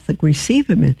are Catholic receive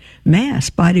him in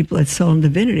Mass, body, blood, soul, and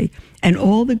divinity, and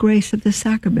all the grace of the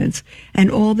sacraments,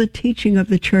 and all the teaching of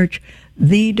the Church,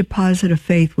 the deposit of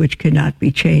faith which cannot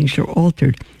be changed or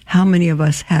altered. How many of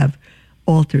us have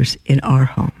altars in our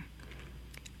home?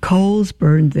 Coals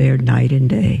burned there night and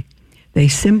day. They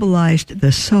symbolized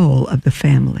the soul of the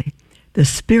family, the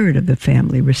spirit of the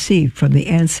family received from the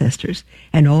ancestors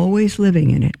and always living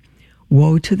in it.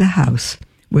 Woe to the house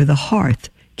where the hearth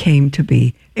came to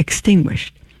be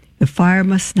extinguished. The fire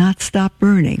must not stop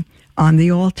burning on the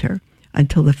altar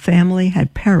until the family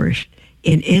had perished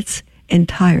in its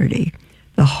entirety.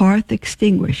 The hearth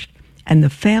extinguished and the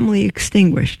family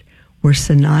extinguished were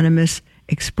synonymous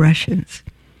expressions.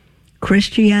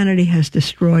 Christianity has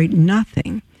destroyed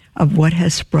nothing of what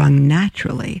has sprung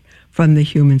naturally from the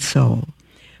human soul,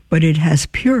 but it has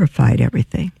purified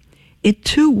everything. It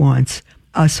too wants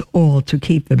us all to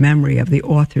keep the memory of the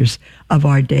authors of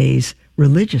our days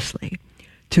religiously,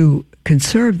 to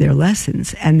conserve their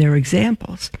lessons and their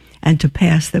examples, and to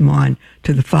pass them on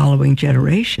to the following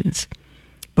generations.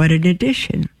 But in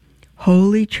addition,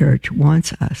 Holy Church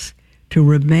wants us to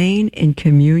remain in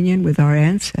communion with our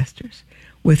ancestors,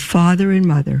 with father and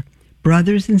mother,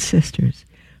 brothers and sisters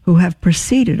who have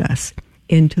preceded us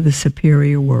into the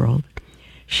superior world.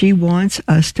 She wants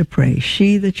us to pray.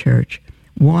 She, the Church,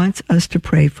 wants us to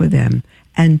pray for them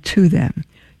and to them,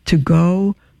 to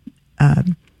go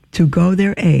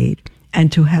their aid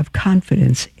and to have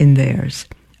confidence in theirs.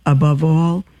 Above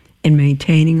all, in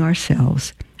maintaining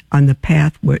ourselves on the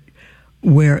path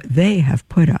where they have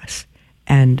put us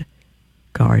and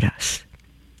guard us.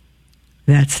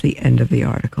 That's the end of the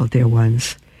article, dear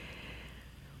ones.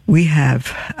 We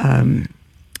have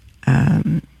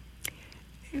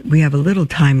a little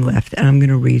time left, and I'm going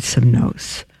to read some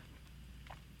notes.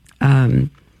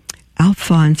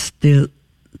 Alphonse de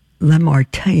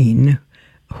Lamartine,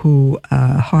 who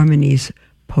Harmonies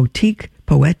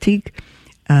Poétique,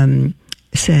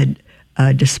 said,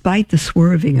 despite the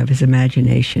swerving of his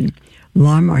imagination,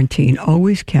 Lamartine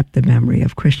always kept the memory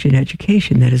of Christian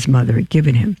education that his mother had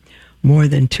given him. More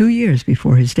than 2 years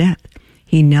before his death,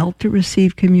 he knelt to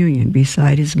receive communion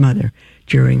beside his mother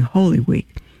during Holy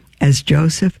Week. As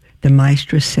Joseph de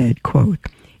Maistre said, quote,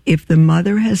 "If the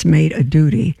mother has made a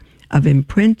duty of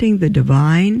imprinting the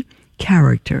divine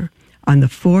character on the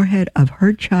forehead of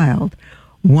her child,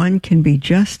 one can be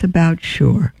just about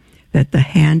sure that the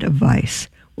hand of vice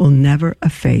will never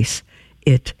efface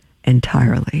it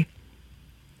entirely."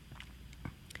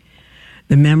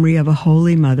 The memory of a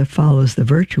holy mother follows the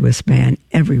virtuous man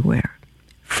everywhere.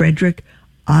 Frederick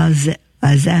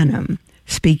Ozanam,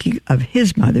 speaking of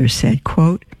his mother, said,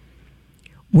 quote,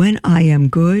 "When I am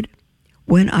good,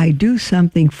 when I do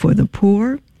something for the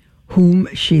poor, whom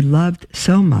she loved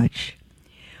so much,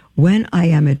 when I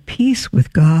am at peace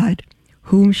with God,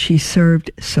 whom she served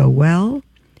so well,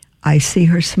 I see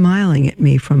her smiling at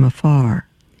me from afar.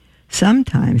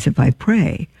 Sometimes, if I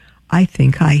pray, I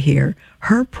think I hear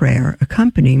her prayer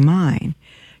accompanying mine,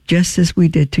 just as we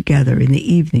did together in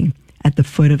the evening at the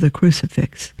foot of the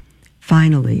crucifix.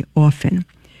 Finally, often,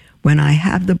 when I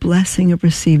have the blessing of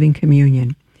receiving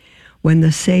communion, when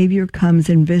the Savior comes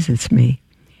and visits me,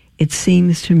 it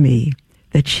seems to me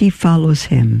that she follows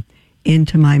him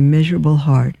into my miserable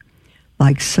heart,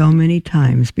 like so many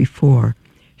times before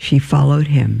she followed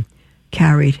him,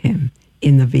 carried him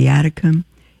in the viaticum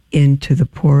into the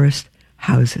poorest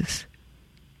houses."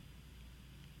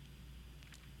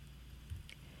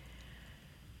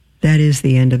 That is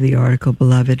the end of the article,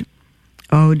 beloved.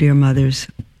 Oh, dear mothers,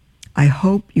 I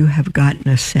hope you have gotten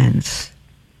a sense,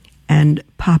 and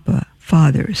Papa,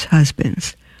 fathers,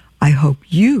 husbands, I hope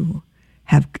you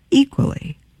have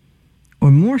equally,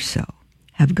 or more so,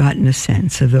 have gotten a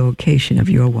sense of the vocation of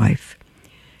your wife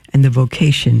and the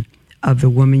vocation of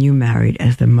the woman you married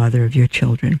as the mother of your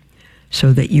children,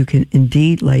 so that you can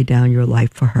indeed lay down your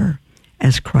life for her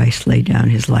as Christ laid down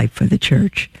his life for the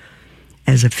church,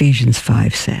 as Ephesians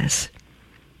 5 says.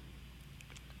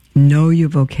 Know your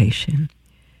vocation.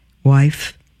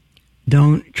 Wife,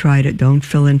 don't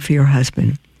fill in for your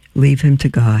husband. Leave him to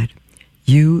God.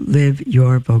 You live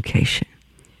your vocation.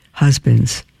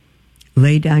 Husbands,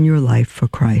 lay down your life for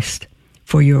Christ,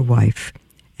 for your wife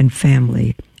and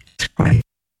family, as Christ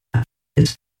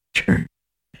is church.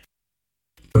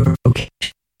 Your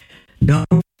vocation.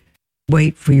 Don't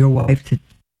wait for your wife to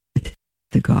take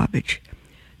the garbage.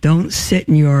 Don't sit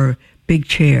in your big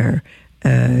chair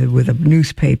with a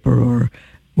newspaper or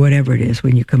whatever it is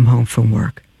when you come home from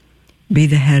work. Be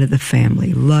the head of the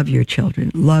family. Love your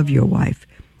children. Love your wife.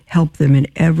 Help them in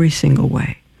every single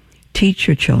way. Teach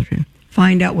your children.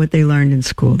 Find out what they learned in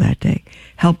school that day.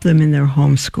 Help them in their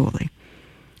homeschooling.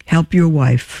 Help your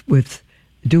wife with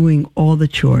doing all the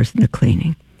chores and the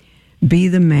cleaning. Be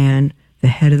the man, the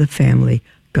head of the family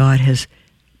God has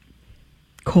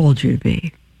called you to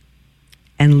be.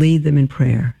 And lead them in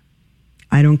prayer.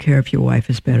 I don't care if your wife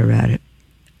is better at it.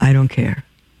 I don't care.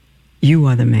 You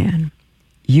are the man.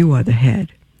 You are the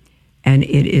head. And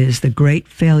it is the great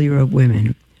failure of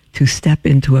women to step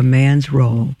into a man's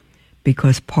role,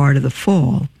 because part of the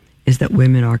fall is that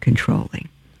women are controlling.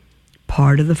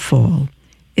 Part of the fall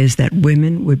is that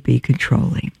women would be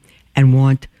controlling and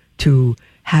want to,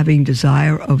 having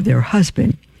desire of their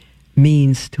husband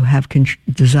means to have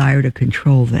desire to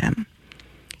control them.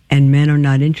 And men are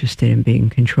not interested in being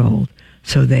controlled,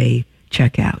 so they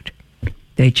check out.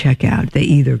 They check out. They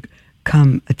either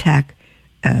come attack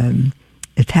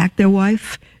their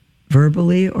wife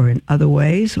verbally or in other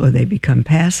ways, or they become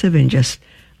passive and just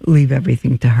leave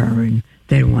everything to her and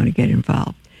they don't want to get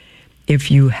involved. If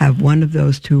you have one of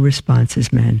those two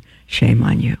responses, men, shame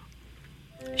on you.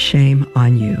 Shame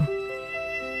on you.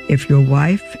 If your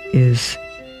wife is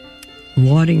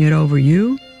lording it over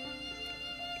you,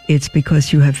 it's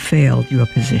because you have failed your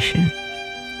position,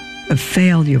 have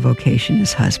failed your vocation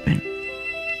as husband.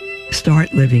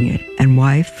 Start living it. And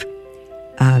wife,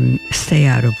 stay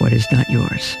out of what is not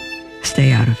yours.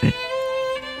 Stay out of it.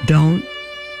 Don't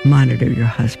monitor your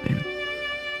husband.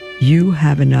 You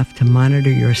have enough to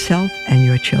monitor yourself and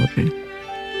your children.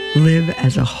 Live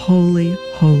as a holy,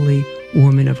 holy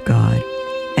woman of God,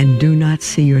 and do not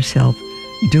see yourself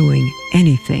doing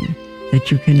anything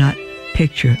that you cannot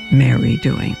picture Mary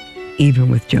doing, even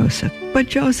with Joseph. But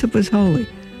Joseph was holy.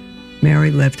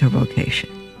 Mary lived her vocation.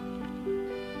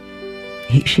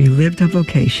 She lived her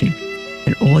vocation,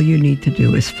 and all you need to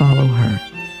do is follow her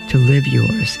to live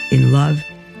yours in love,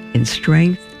 in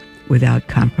strength, without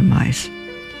compromise.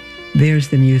 There's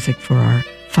the music for our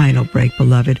final break,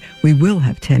 beloved. We will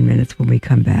have 10 minutes when we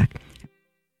come back.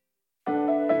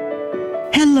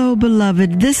 Hello,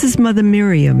 beloved. This is Mother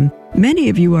Miriam. Many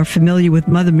of you are familiar with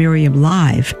Mother Miriam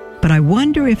Live, but I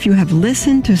wonder if you have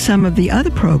listened to some of the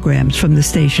other programs from the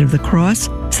Station of the Cross,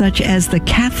 such as the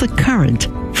Catholic Current.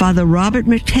 Father Robert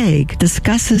McTagg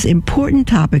discusses important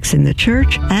topics in the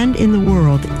church and in the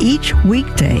world each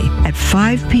weekday at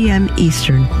 5 p.m.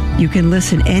 Eastern. You can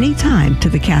listen anytime to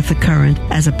the Catholic Current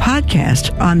as a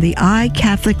podcast on the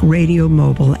iCatholic Radio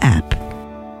mobile app.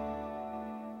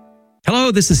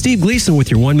 Hello, this is Steve Gleason with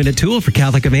your 1-minute tool for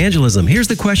Catholic evangelism. Here's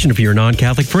the question for your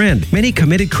non-Catholic friend. Many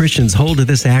committed Christians hold to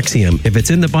this axiom: if it's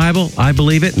in the Bible, I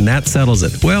believe it, and that settles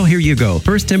it. Well, here you go.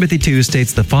 1 Timothy 2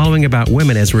 states the following about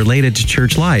women as related to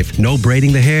church life: no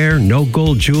braiding the hair, no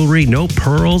gold jewelry, no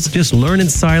pearls, just learn in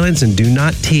silence and do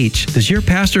not teach. Does your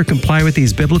pastor comply with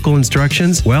these biblical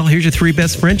instructions? Well, here's your 3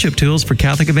 best friendship tools for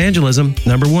Catholic evangelism.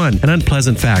 Number 1, an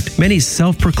unpleasant fact. Many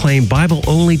self-proclaimed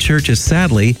Bible-only churches,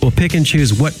 sadly, will pick and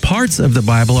choose what parts of the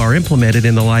Bible are implemented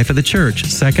in the life of the church.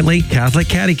 Secondly, Catholic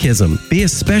Catechism. Be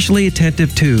especially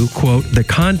attentive to, quote, the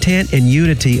content and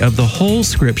unity of the whole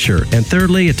Scripture. And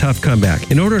thirdly, a tough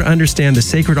comeback. In order to understand the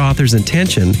sacred author's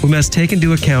intention, we must take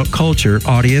into account culture,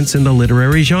 audience, and the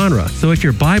literary genre. So if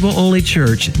your Bible-only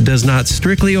church does not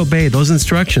strictly obey those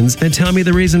instructions, then tell me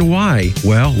the reason why.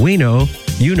 Well, we know,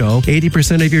 you know,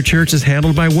 80% of your church is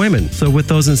handled by women. So with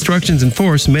those instructions in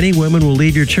force, many women will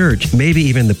leave your church, maybe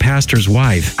even the pastor's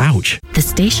wife. Ouch. The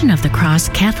Station of the Cross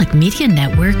Catholic Media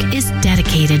Network is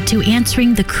dedicated to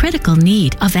answering the critical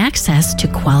need of access to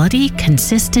quality,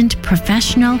 consistent,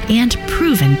 professional, and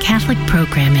proven Catholic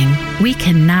programming. We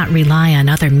cannot rely on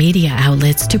other media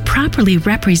outlets to properly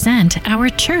represent our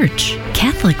church.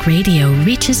 Catholic radio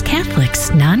reaches Catholics,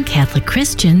 non-Catholic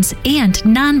Christians, and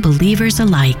non-believers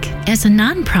alike. As a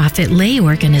nonprofit lay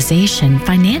organization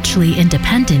financially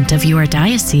independent of your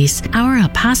diocese, our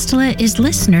apostolate is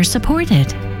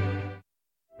listener-supported.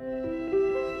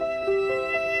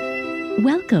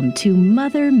 Welcome to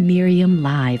Mother Miriam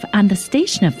Live on the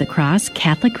Station of the Cross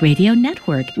Catholic Radio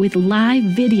Network with live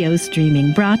video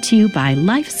streaming brought to you by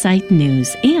LifeSite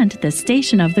News and the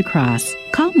Station of the Cross.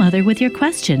 Call Mother with your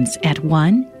questions at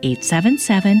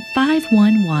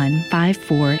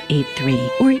 1-877-511-5483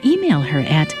 or email her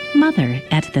at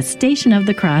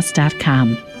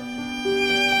mother@thestationofthecross.com.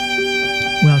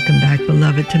 Welcome back,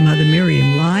 beloved, to Mother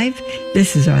Miriam Live.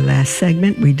 This is our last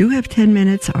segment. We do have 10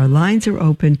 minutes. Our lines are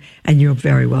open, and you're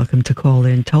very welcome to call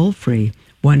in toll-free,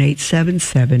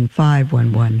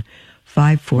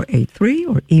 1-877-511-5483,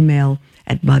 or email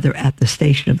at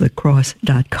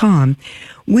mother@thestationofthecross.com.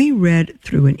 We read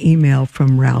through an email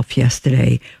from Ralph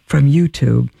yesterday from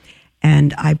YouTube,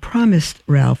 and I promised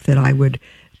Ralph that I would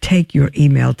take your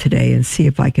email today and see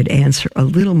if I could answer a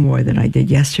little more than I did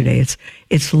yesterday.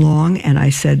 It's long, and I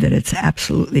said that it's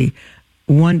absolutely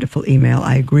wonderful email.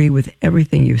 I agree with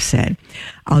everything you said.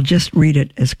 I'll just read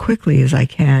it as quickly as I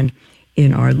can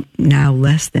in our now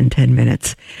less than 10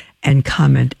 minutes and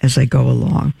comment as I go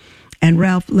along. And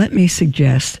Ralph, let me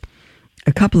suggest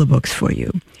a couple of books for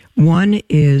you. One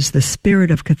is The Spirit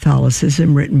of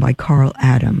Catholicism, written by Carl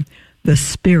Adam. The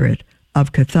Spirit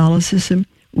of Catholicism,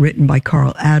 written by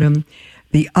Carl Adam.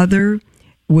 The other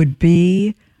would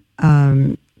be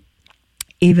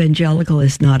Evangelical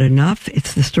is Not Enough.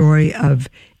 It's the story of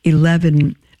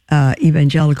 11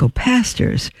 evangelical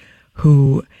pastors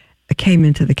who came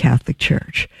into the Catholic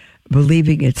Church,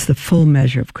 believing it's the full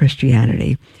measure of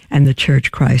Christianity and the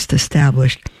Church Christ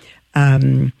established.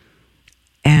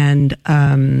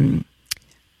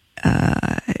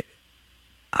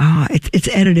 It's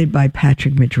edited by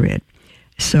Patrick Madrid.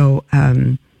 So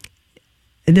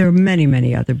there are many,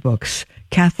 many other books.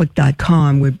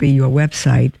 Catholic.com would be your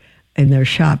website and their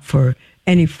shop for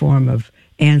any form of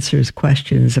answers,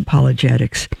 questions,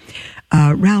 apologetics.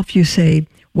 Ralph, you say,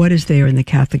 what is there in the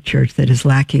Catholic Church that is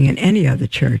lacking in any other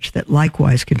church that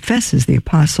likewise confesses the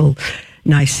Apostle,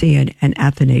 Nicene, and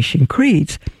Athanasian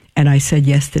creeds? And I said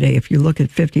yesterday, if you look at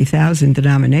 50,000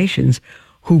 denominations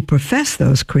who profess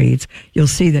those creeds, you'll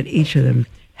see that each of them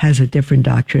has a different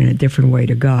doctrine, a different way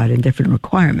to God, and different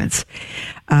requirements.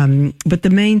 But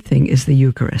the main thing is the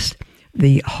Eucharist,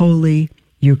 the Holy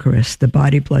Eucharist, the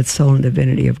body, blood, soul, and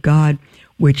divinity of God,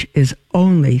 which is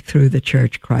only through the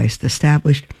Church Christ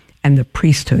established and the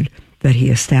priesthood that he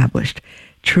established.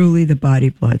 truly the body,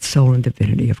 blood, soul, and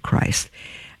divinity of Christ.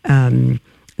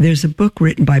 There's a book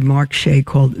written by Mark Shea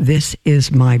called This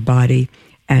Is My Body,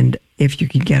 and if you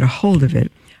can get a hold of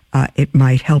it, it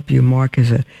might help you. Mark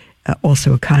is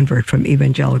also a convert from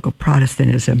evangelical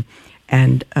Protestantism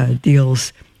and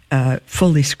deals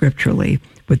fully scripturally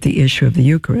with the issue of the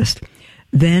Eucharist.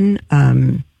 Then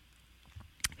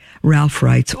Ralph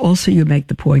writes, also you make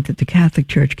the point that the Catholic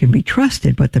Church can be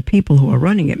trusted, but the people who are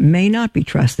running it may not be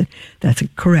trusted. That's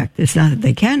correct. It's not that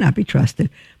they cannot be trusted,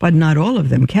 but not all of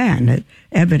them can.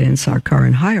 Evidence our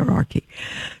current hierarchy.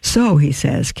 So, he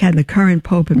says, can the current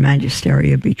Pope and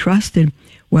Magisterium be trusted?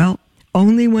 Well,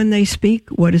 only when they speak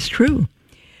what is true.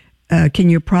 Can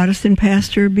your Protestant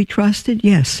pastor be trusted?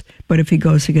 Yes, but if he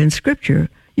goes against Scripture,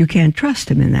 you can't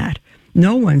trust him in that.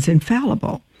 No one's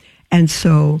infallible. And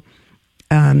so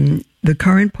the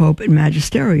current Pope and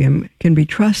Magisterium can be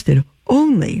trusted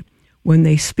only when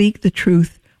they speak the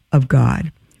truth of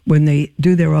God. When they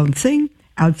do their own thing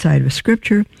outside of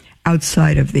Scripture,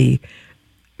 outside of the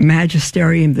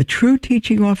Magisterium, the true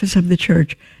teaching office of the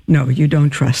Church, no, you don't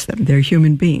trust them. They're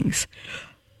human beings.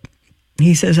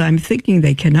 He says, I'm thinking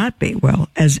they cannot be. Well,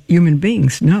 as human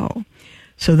beings, no.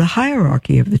 So the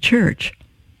hierarchy of the Church,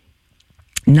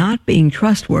 not being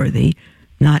trustworthy,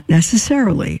 not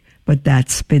necessarily, but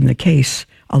that's been the case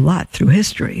a lot through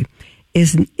history,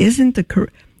 isn't the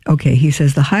okay, he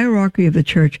says the hierarchy of the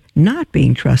Church not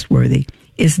being trustworthy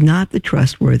is not the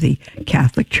trustworthy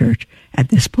Catholic Church at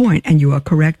this point. And you are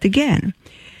correct again.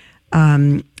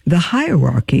 The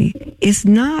hierarchy is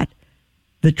not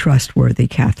the trustworthy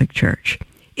Catholic Church.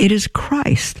 It is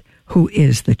Christ who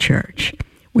is the Church.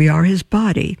 We are his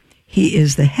body. He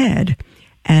is the head.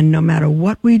 And no matter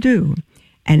what we do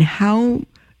and how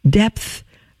depth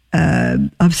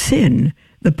of sin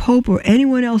the Pope or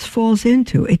anyone else falls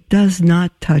into, it does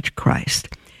not touch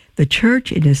Christ. The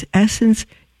Church in its essence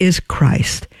is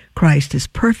Christ. Christ is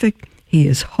perfect. He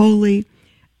is holy.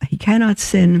 He cannot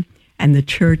sin. And the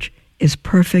Church is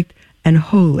perfect and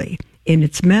holy. In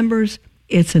its members,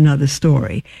 it's another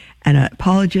story. An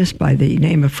apologist by the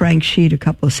name of Frank Sheet a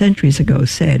couple of centuries ago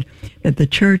said that the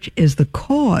Church is the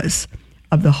cause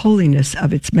of the holiness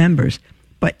of its members,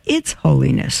 but its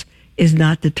holiness is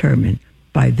not determined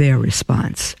by their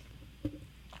response.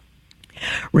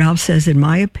 Ralph says, in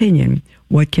my opinion,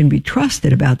 what can be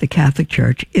trusted about the Catholic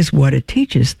Church is what it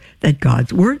teaches, that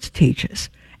God's words teaches,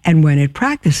 and when it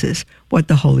practices what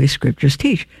the Holy Scriptures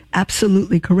teach.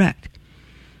 Absolutely correct.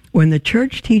 When the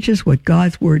Church teaches what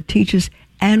God's word teaches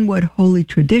and what Holy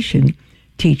Tradition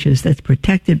teaches, that's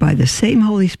protected by the same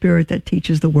Holy Spirit that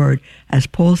teaches the word, as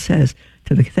Paul says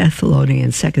to the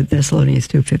Thessalonians, 2 Thessalonians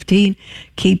 2:15,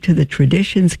 keep to the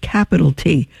traditions, capital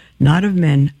T, not of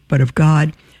men, but of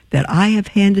God, that I have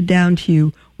handed down to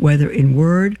you, whether in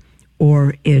word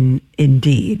or in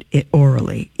deed,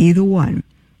 orally, either one.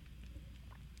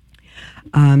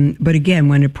 But again,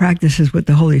 when it practices what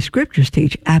the Holy Scriptures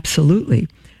teach, absolutely.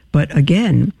 But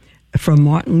again, from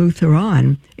Martin Luther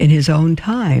on, in his own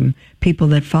time, people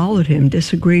that followed him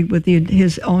disagreed with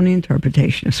his own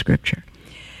interpretation of Scripture.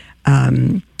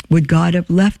 Would God have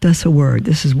left us a word?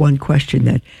 This is one question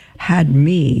that had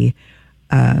me,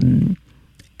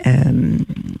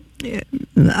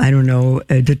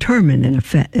 determined in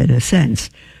a sense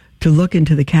to look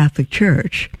into the Catholic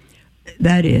Church.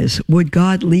 That is, would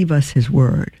God leave us his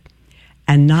word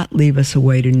and not leave us a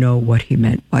way to know what he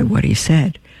meant by what he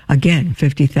said? Again,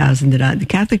 50,000. The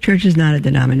Catholic Church is not a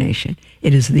denomination.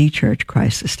 It is the church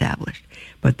Christ established.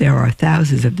 But there are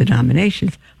thousands of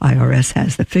denominations. IRS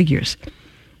has the figures.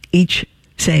 Each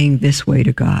saying this way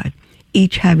to God.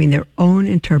 Each having their own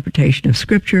interpretation of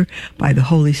Scripture by the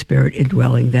Holy Spirit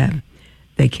indwelling them.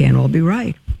 They can't all be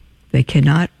right. They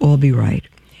cannot all be right.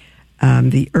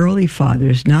 The early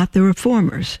fathers, not the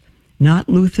reformers, not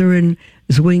Luther and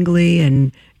Zwingli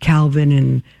and Calvin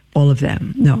and all of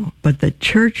them, no, but the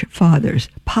church fathers,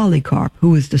 Polycarp, who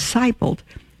was discipled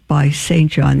by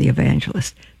St. John the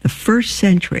Evangelist, the first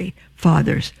century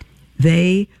fathers,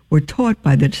 they were taught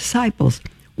by the disciples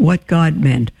what God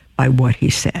meant by what he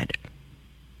said.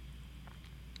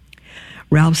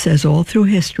 Ralph says all through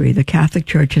history, the Catholic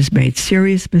Church has made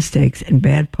serious mistakes and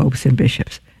bad popes and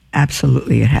bishops.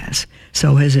 Absolutely it has.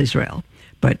 So has Israel.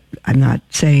 But I'm not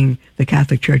saying the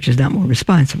Catholic Church is not more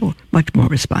responsible, much more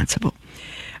responsible.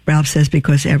 Ralph says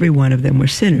because every one of them were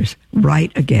sinners.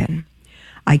 Right again.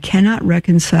 I cannot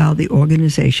reconcile the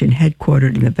organization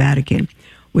headquartered in the Vatican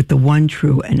with the one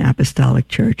true and apostolic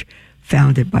church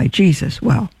founded by Jesus.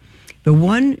 Well, the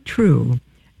one true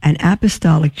and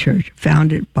apostolic church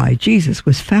founded by Jesus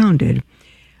was founded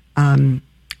on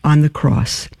the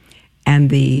cross, and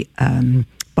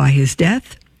by his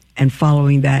death and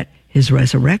following that, his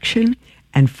resurrection,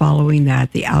 and following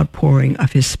that, the outpouring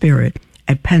of his Spirit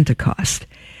at Pentecost.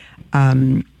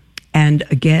 And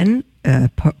again,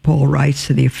 Paul writes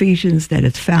to the Ephesians that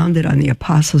it's founded on the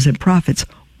apostles and prophets,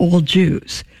 all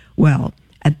Jews. Well,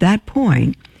 at that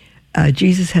point,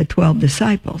 Jesus had 12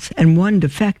 disciples, and one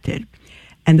defected.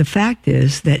 And the fact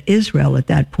is that Israel at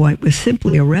that point was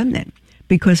simply a remnant,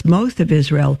 because most of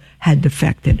Israel had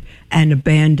defected and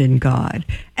abandoned God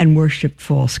and worshipped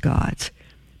false gods.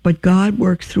 But God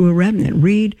works through a remnant.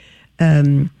 Read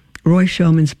Roy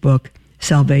Schoeman's book,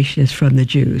 Salvation is from the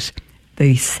Jews.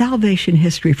 The salvation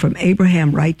history from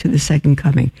Abraham right to the second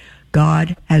coming.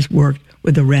 God has worked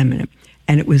with a remnant.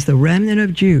 And it was the remnant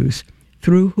of Jews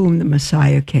through whom the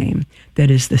Messiah came that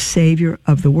is the Savior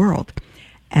of the world.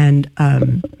 And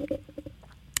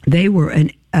they were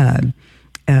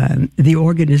the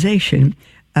organization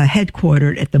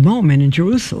headquartered at the moment in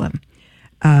Jerusalem.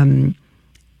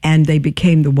 And they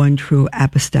became the one true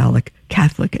apostolic,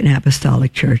 Catholic and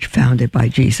apostolic church founded by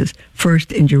Jesus,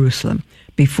 first in Jerusalem,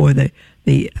 before the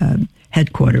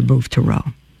headquarters moved to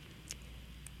Rome.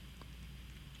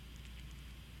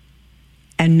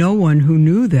 And no one who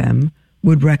knew them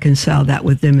would reconcile that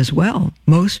with them as well.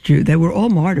 Most Jews, they were all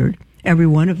martyred, every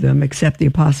one of them, except the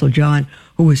Apostle John,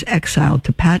 who was exiled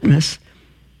to Patmos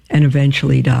and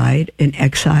eventually died in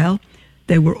exile.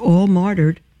 They were all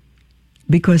martyred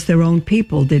because their own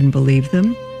people didn't believe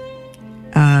them.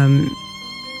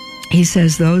 He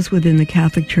says those within the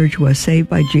Catholic Church who are saved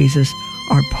by Jesus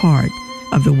are part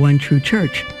of the one true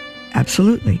church.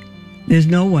 Absolutely. There's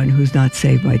no one who's not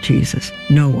saved by Jesus.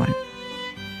 No one.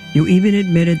 You even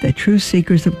admitted that true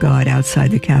seekers of God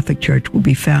outside the Catholic Church will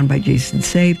be found by Jesus and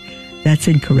saved. That's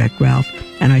incorrect, Ralph.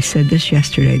 And I said this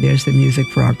yesterday. There's the music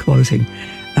for our closing.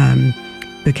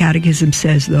 The Catechism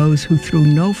says those who through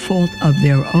no fault of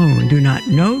their own do not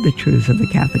know the truths of the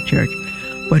Catholic Church,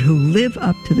 but who live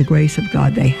up to the grace of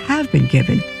God they have been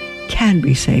given, can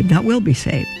be saved, not will be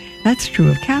saved. That's true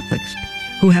of Catholics,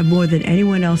 who have more than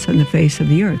anyone else on the face of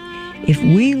the earth. If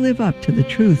we live up to the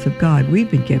truth of God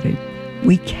we've been given,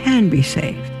 we can be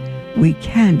saved. We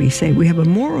can be saved. We have a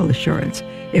moral assurance.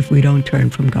 If we don't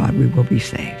turn from God, we will be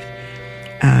saved.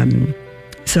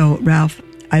 So, Ralph,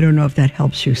 I don't know if that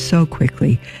helps you so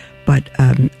quickly, but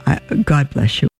God bless you.